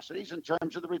atrocities in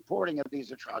terms of the reporting of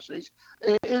these atrocities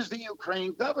is the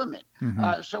Ukraine government.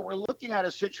 Mm-hmm. So we're looking at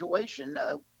a situation.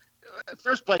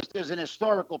 First place, there's an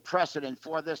historical precedent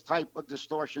for this type of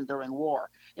distortion during war.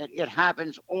 It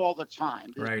happens all the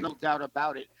time. There's right. No doubt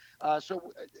about it.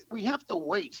 So we have to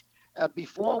wait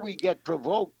before we get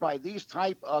provoked by these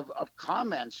type of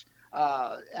comments.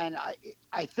 And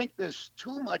I think there's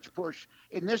too much push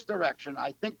in this direction.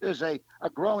 I think there's a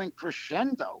growing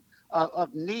crescendo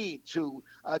of need to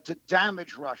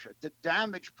damage Russia, to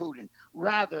damage Putin,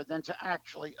 rather than to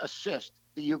actually assist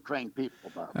the Ukraine people,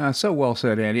 Bob. So well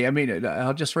said, Andy. I mean,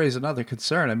 I'll just raise another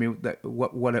concern. I mean,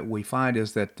 what we find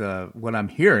is that what I'm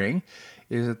hearing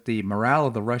is that the morale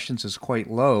of the Russians is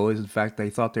quite low. In fact, they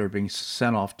thought they were being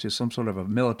sent off to some sort of a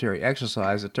military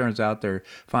exercise. It turns out they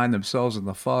find themselves in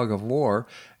the fog of war.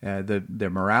 Their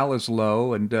morale is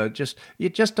low, and it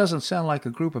just doesn't sound like a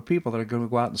group of people that are going to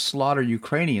go out and slaughter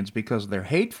Ukrainians because of their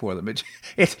hate for them.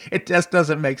 It just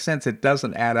doesn't make sense. It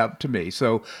doesn't add up to me.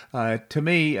 So to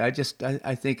me, I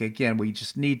think again we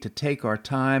just need to take our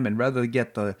time, and rather than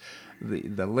get the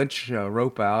lynch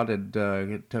rope out and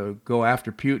to go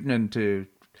after Putin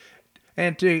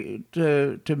and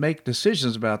to make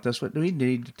decisions about this, but we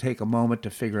need to take a moment to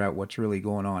figure out what's really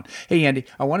going on. Hey, Andy,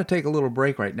 I want to take a little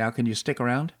break right now. Can you stick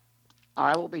around?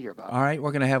 I will be here, Bob. All right,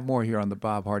 we're going to have more here on the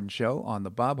Bob Harden Show on the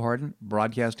Bob Harden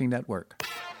Broadcasting Network.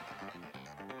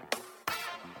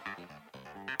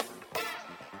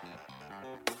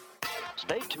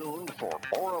 Stay tuned for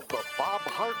more of the Bob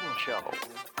Harden Show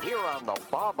here on the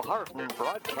Bob Harden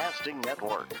Broadcasting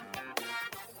Network.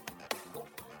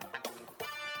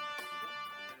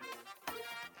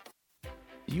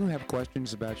 Do you have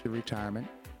questions about your retirement?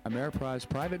 Ameriprise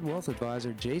Private Wealth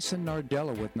Advisor Jason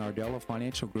Nardella with Nardella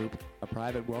Financial Group, a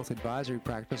private wealth advisory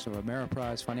practice of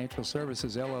Ameriprise Financial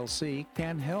Services, LLC,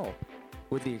 can help.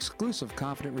 With the exclusive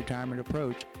Confident Retirement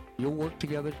approach, you'll work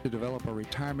together to develop a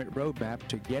retirement roadmap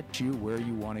to get you where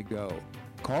you want to go.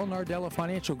 Call Nardella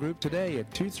Financial Group today at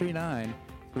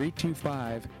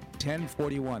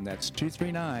 239-325-1041. That's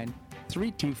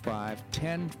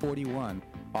 239-325-1041.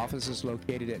 Office is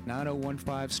located at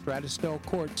 9015 Stratosdale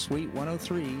Court, Suite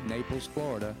 103, Naples,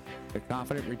 Florida. The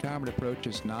Confident Retirement approach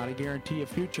is not a guarantee of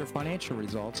future financial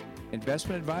results.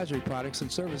 Investment advisory products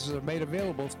and services are made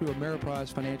available through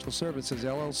Ameriprise Financial Services,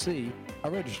 LLC,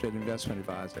 a registered investment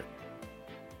advisor.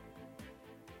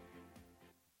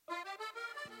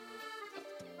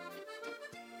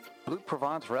 Blue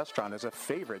Provence Restaurant is a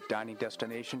favorite dining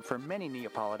destination for many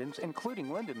Neapolitans,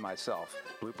 including Linda and myself.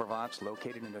 Blue Provence,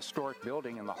 located in a historic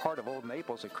building in the heart of Old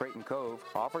Naples at Creighton Cove,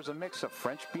 offers a mix of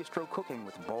French bistro cooking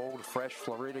with bold, fresh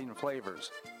Floridian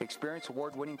flavors. Experience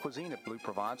award-winning cuisine at Blue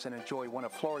Provence and enjoy one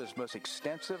of Florida's most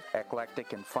extensive,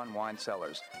 eclectic, and fun wine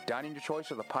cellars. Dining your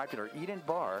choice of the popular Eat-In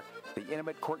Bar, the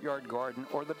intimate courtyard garden,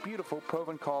 or the beautiful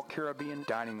Provencal Caribbean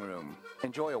dining room.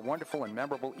 Enjoy a wonderful and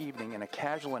memorable evening in a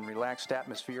casual and relaxed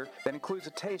atmosphere that includes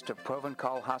a taste of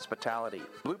Provencal hospitality.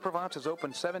 Blue Provence is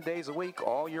open 7 days a week,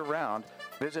 all year round.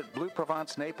 Visit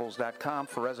BlueProvenceNaples.com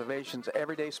for reservations,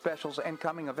 everyday specials, and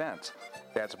coming events.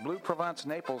 That's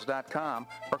BlueProvenceNaples.com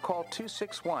or call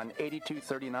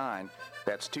 261-8239.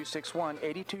 That's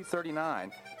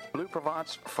 261-8239. Blue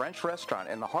Provence French Restaurant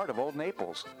in the heart of Old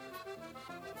Naples.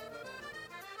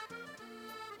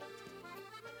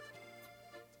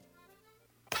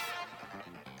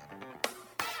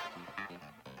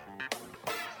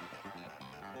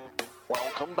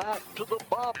 Welcome back to the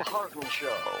Bob Harden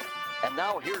Show. And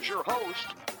now here's your host,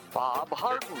 Bob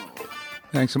Harden.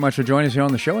 Thanks so much for joining us here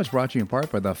on the show. It's brought to you in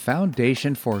part by the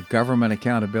Foundation for Government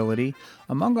Accountability.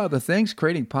 Among other things,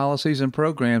 creating policies and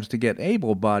programs to get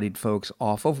able-bodied folks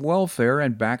off of welfare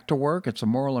and back to work. It's a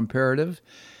moral imperative.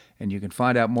 And you can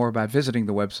find out more by visiting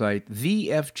the website,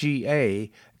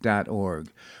 thefga.org.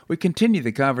 We continue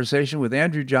the conversation with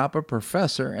Andrew Joppa,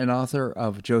 professor and author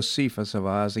of Josephus of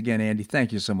Oz. Again, Andy,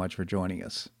 thank you so much for joining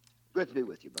us. Good to be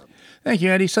with you, Bob. Thank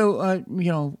you, Andy. So,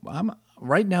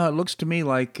 right now it looks to me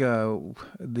like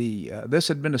this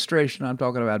administration, I'm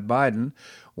talking about Biden,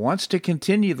 wants to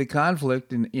continue the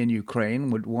conflict in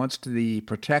Ukraine, wants the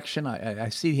protection. I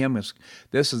see him as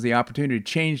this is the opportunity to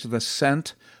change the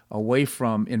scent away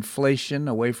from inflation,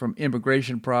 away from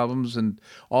immigration problems and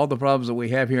all the problems that we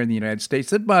have here in the United States.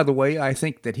 That, by the way, I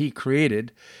think that he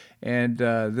created. And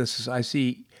I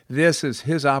see this as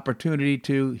his opportunity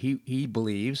to, he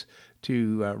believes,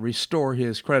 to restore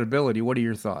his credibility. What are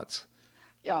your thoughts?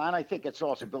 Yeah, and I think it's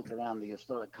also built around the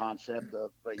historic concept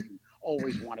of you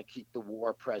always want to keep the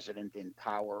war president in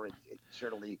power. It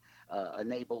certainly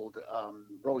enabled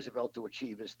Roosevelt to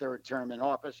achieve his third term in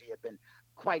office. He had been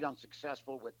quite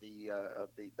unsuccessful with the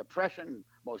Depression.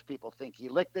 Most people think he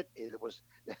licked it. It was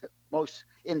most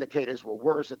indicators were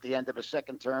worse at the end of his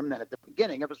second term than at the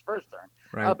beginning of his first term.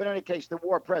 Right. But in any case, the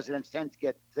war presidents tend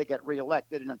to get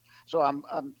reelected, and so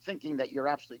I'm thinking that you're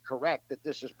absolutely correct that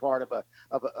this is part of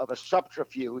a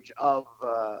subterfuge of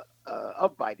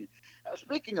Biden.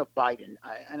 Speaking of Biden,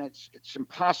 and it's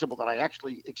impossible that I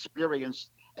actually experienced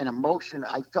an emotion.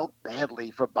 I felt badly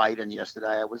for Biden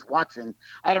yesterday. I was watching,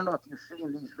 I don't know if you've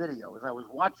seen these videos. I was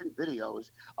watching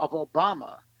videos of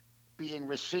Obama being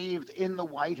received in the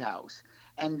White House.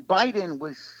 And Biden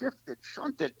was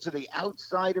shunted to the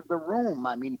outside of the room.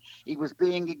 I mean, he was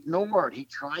being ignored. He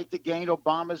tried to gain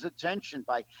Obama's attention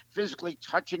by physically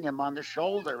touching him on the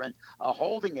shoulder and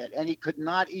holding it. And he could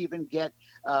not even get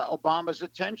Obama's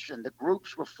attention. The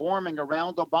groups were forming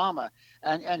around Obama.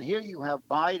 And here you have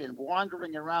Biden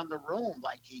wandering around the room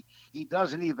like he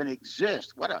doesn't even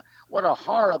exist. What a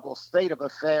horrible state of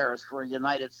affairs for a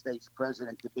United States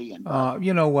president to be in.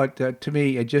 You know what? To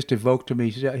me, it just evoked to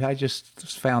me, I just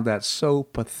found that so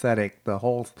pathetic, the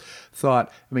whole thought.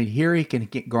 I mean, here he can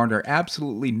garner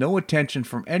absolutely no attention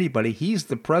from anybody. He's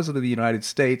the president of the United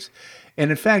States.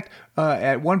 And in fact,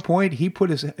 at one point, he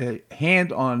put his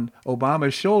hand on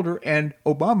Obama's shoulder, and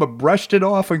Obama brushed it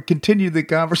off and continued the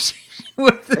conversation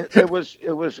with it. It was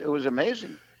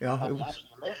amazing. Yeah,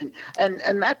 Absolutely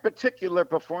And that particular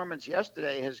performance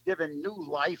yesterday has given new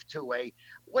life to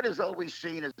what is always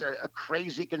seen as a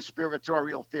crazy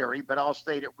conspiratorial theory, but I'll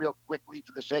state it real quickly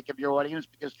for the sake of your audience,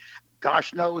 because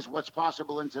gosh knows what's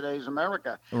possible in today's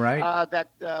America. Right. That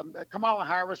Kamala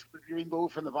Harris would be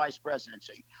removed from the vice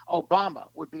presidency. Obama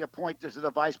would be appointed to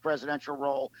the vice presidential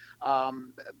role.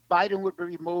 Biden would be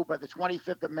removed by the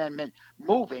 25th Amendment,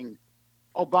 moving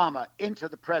Obama into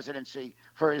the presidency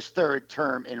for his third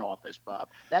term in office, Bob.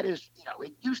 That is,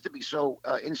 it used to be so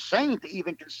insane to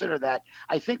even consider that.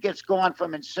 I think it's gone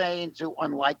from insane to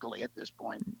unlikely at this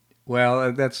point.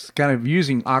 Well, that's kind of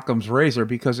using Occam's razor,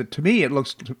 because to me it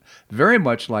looks very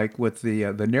much like with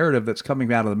the narrative that's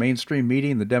coming out of the mainstream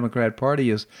media and the Democrat Party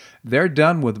is they're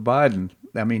done with Biden.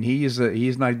 I mean,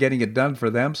 he's not getting it done for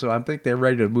them, so I think they're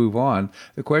ready to move on.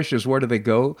 The question is, where do they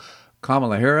go?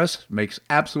 Kamala Harris makes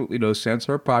absolutely no sense.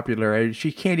 Her popularity,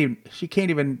 she can't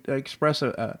even express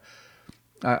a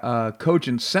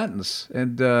cogent sentence,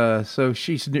 and so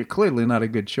she's clearly not a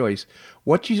good choice.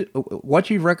 What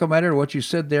you've recommended, what you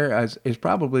said there, is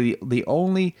probably the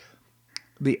only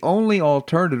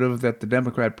alternative that the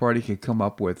Democrat Party could come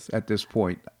up with at this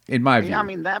point, in my view. I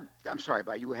mean that. I'm sorry,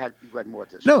 but you had more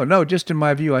to say. No, just in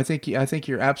my view, I think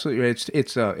you're absolutely right.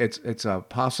 It's a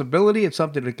possibility. It's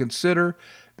something to consider,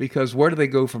 because where do they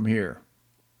go from here?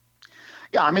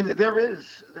 Yeah, I mean there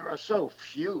are so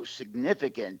few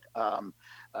significant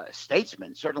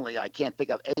statesmen. Certainly, I can't think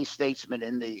of a statesman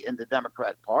in the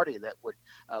Democrat Party that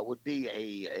would be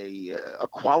a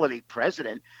quality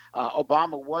president.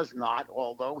 Obama was not,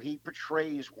 although he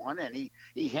portrays one, and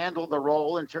he handled the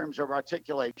role in terms of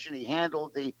articulation. He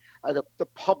handled the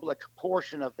public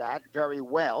portion of that very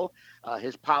well.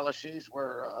 His policies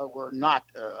were not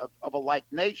of a like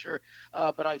nature,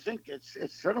 but I think it's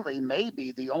certainly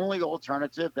maybe the only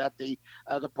alternative that the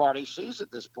party sees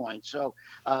at this point. So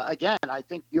again, I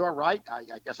think you're right. I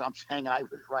guess I'm saying I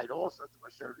was right also to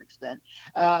a certain extent,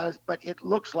 but it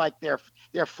looks like they're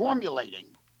formulating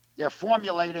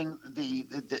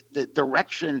the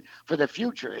direction for the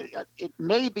future. It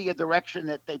may be a direction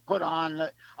that they put on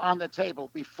the table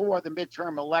before the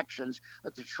midterm elections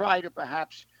to try to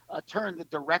perhaps turn the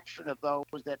direction of those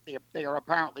that they are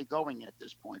apparently going in at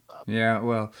this point, Bob. Yeah,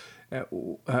 well,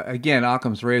 again,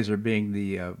 Occam's razor being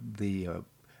the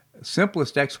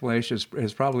simplest explanation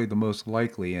is probably the most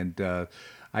likely, and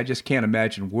I just can't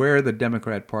imagine where the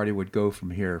Democrat Party would go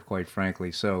from here, quite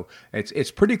frankly. So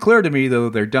it's pretty clear to me, though,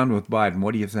 they're done with Biden.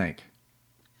 What do you think?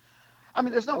 I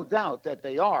mean, there's no doubt that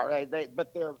they are, right?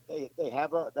 But they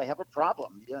have a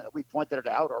problem. We pointed it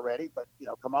out already. But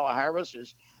Kamala Harris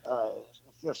is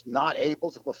just not able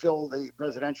to fulfill the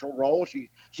presidential role. She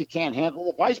can't handle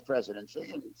the vice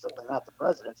presidency, and certainly not the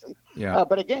presidency. Yeah.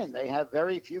 But again, they have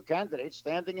very few candidates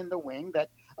standing in the wing that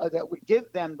would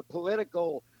give them the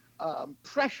political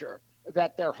pressure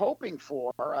that they're hoping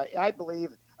for. I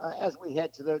believe as we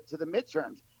head to the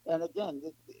midterms. And again,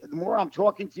 the more I'm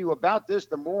talking to you about this,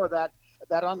 the more that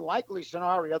unlikely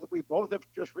scenario that we both have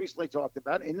just recently talked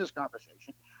about in this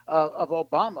conversation of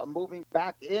Obama moving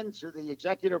back into the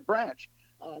executive branch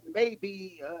may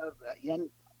be, and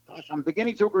gosh, I'm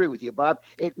beginning to agree with you, Bob.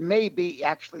 It may be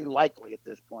actually likely at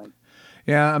this point.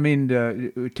 Yeah, I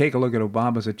mean, take a look at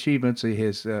Obama's achievements.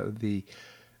 The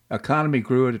economy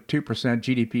grew at 2%,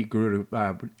 GDP grew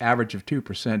at an average of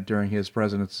 2% during his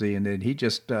presidency, and then he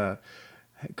just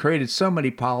created so many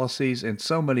policies and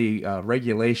so many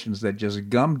regulations that just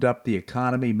gummed up the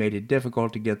economy, made it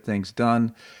difficult to get things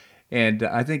done. And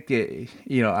I think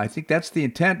that's the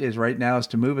intent is right now is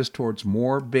to move us towards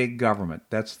more big government.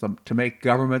 That's to make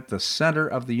government the center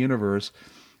of the universe,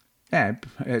 and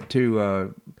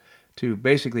to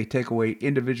basically take away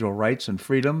individual rights and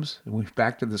freedoms. And we're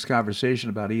back to this conversation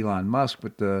about Elon Musk,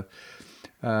 but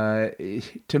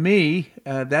to me,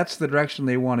 that's the direction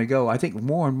they want to go. I think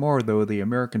more and more, though, the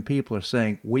American people are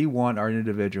saying we want our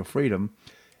individual freedom.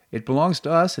 It belongs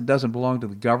to us. It doesn't belong to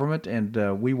the government,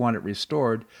 and we want it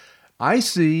restored. I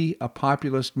see a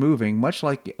populist moving, much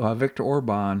like Viktor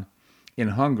Orban in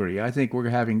Hungary. I think we're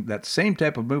having that same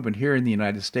type of movement here in the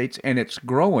United States, and it's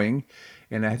growing.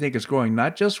 And I think it's growing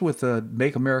not just with the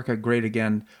Make America Great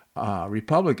Again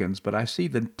Republicans, but I see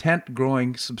the intent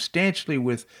growing substantially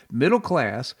with middle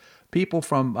class people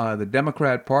from the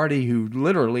Democrat Party who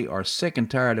literally are sick and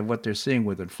tired of what they're seeing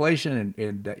with inflation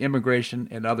and immigration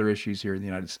and other issues here in the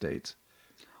United States.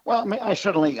 Well, I mean, I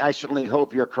certainly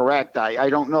hope you're correct.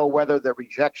 I don't know whether the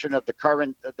rejection of the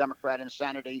current Democrat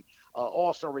insanity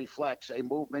also reflects a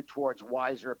movement towards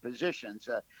wiser positions.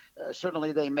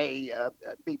 Certainly, they may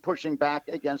be pushing back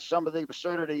against some of the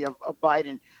absurdity of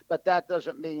Biden, but that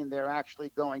doesn't mean they're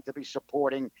actually going to be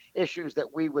supporting issues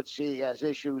that we would see as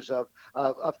issues of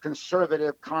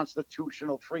conservative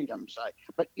constitutional freedoms.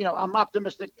 But I'm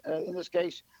optimistic in this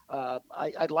case.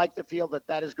 I'd like to feel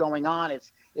that is going on.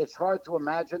 It's hard to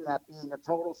imagine that being a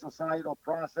total societal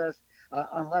process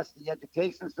unless the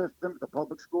education system, the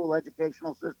public school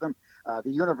educational system,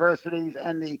 the universities,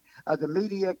 and the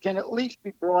media can at least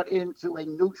be brought into a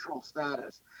neutral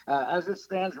status. As it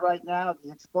stands right now,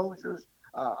 the exposures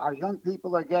our young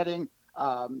people are getting,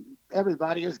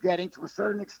 everybody is getting to a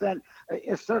certain extent,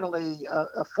 is certainly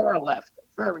a far left,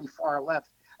 very far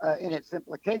left in its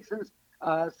implications.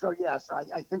 So yes,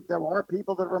 I think there are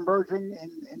people that are emerging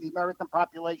in the American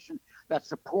population that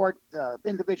support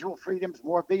individual freedoms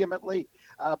more vehemently.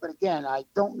 But again, I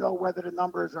don't know whether the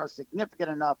numbers are significant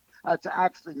enough to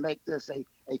actually make this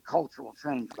a cultural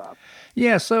change, Bob.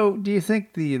 Yeah. So, do you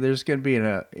think there's going to be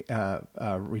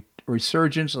a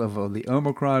resurgence of the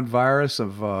Omicron virus?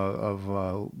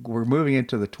 We're moving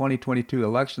into the 2022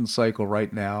 election cycle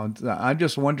right now, and I'm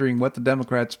just wondering what the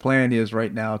Democrats' plan is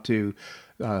right now to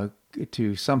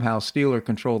somehow steal or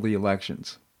control the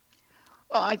elections.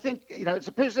 Well, I think, it's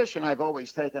a position I've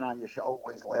always taken on your show,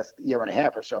 always last year and a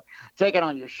half or so, taken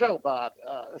on your show, Bob,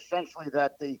 essentially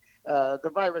that the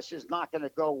virus is not going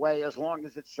to go away as long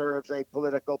as it serves a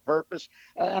political purpose.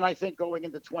 And I think going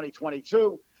into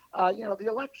 2022, the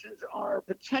elections are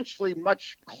potentially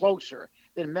much closer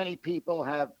than many people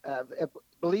have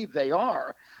believed they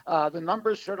are. The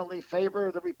numbers certainly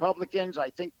favor the Republicans. I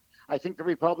think the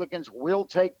Republicans will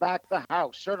take back the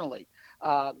House, certainly.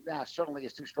 Certainly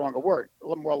is too strong a word, a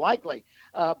little more likely.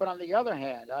 But on the other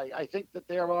hand, I think that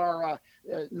there are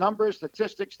numbers,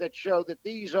 statistics that show that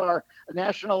these are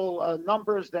national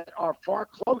numbers that are far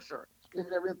closer in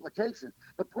their implication.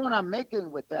 The point I'm making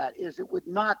with that is it would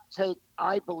not take,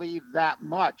 I believe, that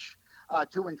much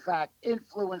to, in fact,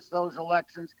 influence those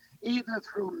elections, either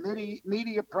through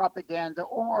media propaganda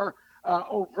or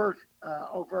overt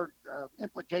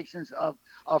implications of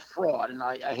fraud. And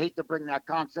I hate to bring that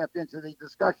concept into the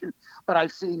discussion, but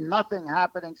I've seen nothing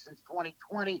happening since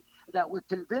 2020 that would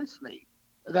convince me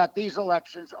that these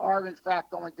elections are in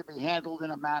fact going to be handled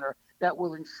in a manner that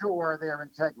will ensure their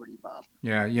integrity, Bob.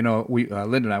 Yeah, we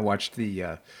Linda and I watched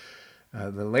the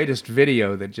latest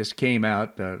video that just came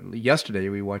out yesterday.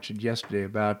 We watched it yesterday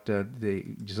about the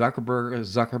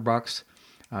Zuckerbucks.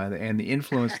 And the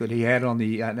influence that he had on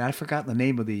the, and I forgot the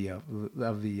name of the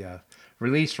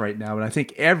release right now, but I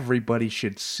think everybody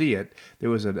should see it. There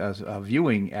was a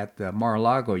viewing at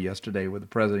Mar-a-Lago yesterday with the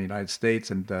President of the United States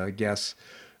and guests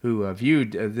who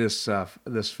viewed this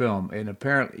film. And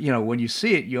apparently, when you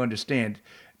see it, you understand,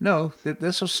 no, that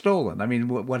this was stolen. I mean,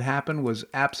 what happened was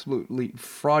absolutely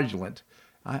fraudulent.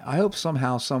 I hope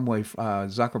somehow, some way,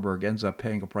 Zuckerberg ends up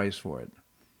paying a price for it.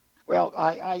 Well,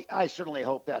 I certainly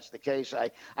hope that's the case.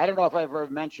 I don't know if I've ever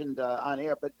mentioned on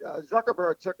air, but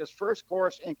Zuckerberg took his first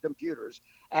course in computers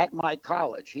at my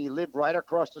college. He lived right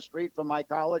across the street from my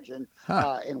college in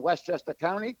Westchester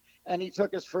County, and he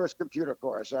took his first computer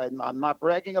course. I'm not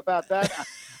bragging about that.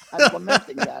 I'm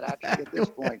lamenting that, actually, at this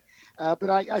point. But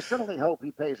I certainly hope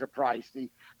he pays a price.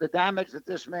 The damage that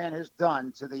this man has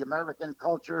done to the American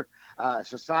culture,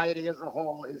 society as a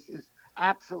whole, is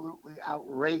absolutely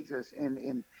outrageous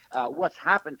in what's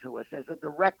happened to us as a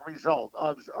direct result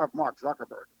of Mark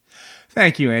Zuckerberg.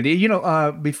 Thank you, Andy.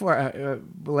 Before I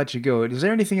let you go, is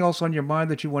there anything else on your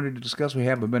mind that you wanted to discuss? We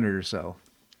have a minute or so.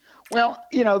 Well,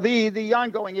 the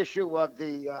ongoing issue of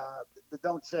the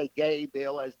 "Don't Say Gay"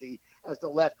 bill as the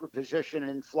left would position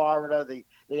in Florida,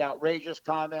 the outrageous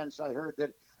comments. I heard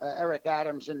that Eric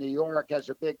Adams in New York has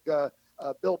a big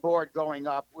billboard going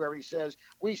up where he says,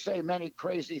 "We say many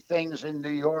crazy things in New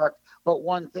York, but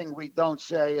one thing we don't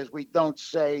say is we don't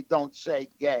say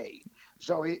gay."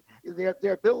 So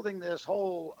they're building this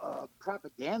whole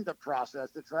propaganda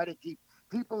process to try to keep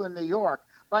people in New York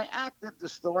by active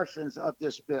distortions of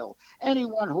this bill.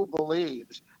 Anyone who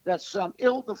believes that some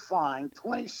ill-defined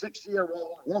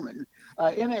 26-year-old woman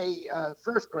in a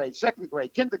first grade, second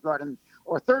grade, kindergarten,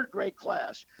 or third grade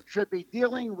class should be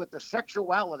dealing with the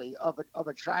sexuality of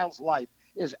a child's life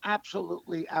is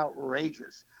absolutely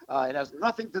outrageous. It has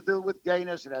nothing to do with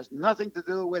gayness. It has nothing to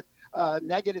do with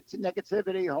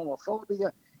negativity,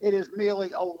 homophobia. It is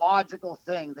merely a logical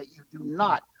thing that you do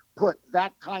not put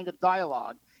that kind of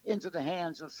dialogue into the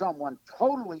hands of someone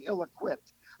totally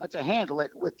ill-equipped to handle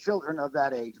it with children of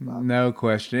that age, Bob. No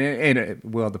question.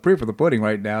 Well, the proof of the pudding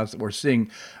right now is that we're seeing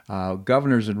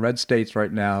governors in red states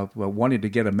right now wanting to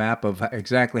get a map of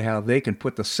exactly how they can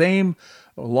put the same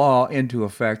law into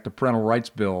effect, the parental rights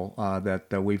bill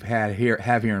that we've have here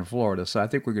in Florida. So I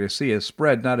think we're going to see a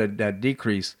spread, not a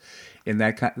decrease in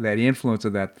that influence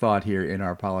of that thought here in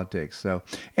our politics. So,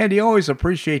 Andy, always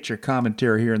appreciate your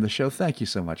commentary here in the show. Thank you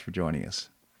so much for joining us.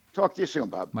 Talk to you soon,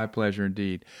 Bob. My pleasure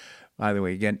indeed. By the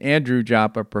way, again, Andrew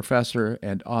Joppa, professor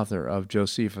and author of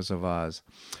Josephus of Oz.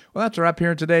 Well, that's a wrap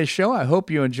here in today's show. I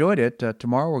hope you enjoyed it.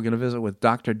 Tomorrow we're going to visit with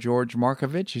Dr. George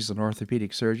Markovich. He's an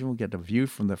orthopedic surgeon. We'll get a view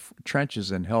from the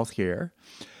trenches in healthcare.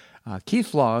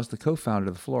 Keith Law is the co-founder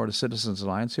of the Florida Citizens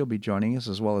Alliance. He'll be joining us,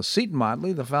 as well as Seton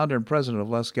Motley, the founder and president of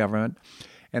Less Government.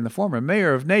 And the former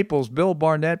mayor of Naples, Bill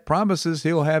Barnett, promises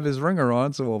he'll have his ringer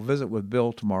on, so we'll visit with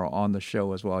Bill tomorrow on the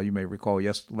show as well. You may recall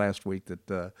last week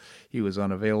that he was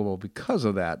unavailable because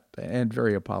of that, and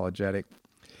very apologetic.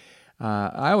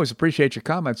 I always appreciate your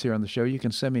comments here on the show. You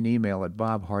can send me an email at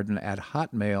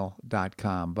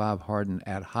bobharden@hotmail.com,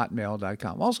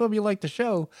 bobharden@hotmail.com. Also, if you like the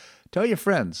show, tell your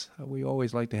friends. We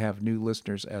always like to have new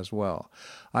listeners as well.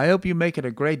 I hope you make it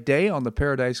a great day on the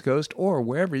Paradise Coast or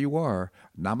wherever you are.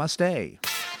 Namaste.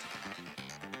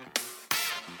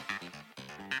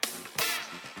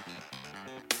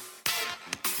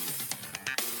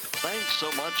 Thanks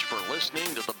so much for listening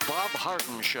to The Bob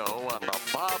Harden Show on the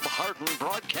Bob Harden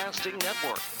Broadcasting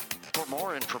Network. For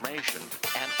more information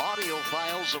and audio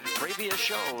files of previous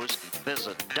shows,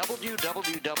 visit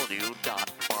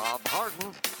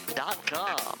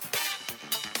www.bobharden.com.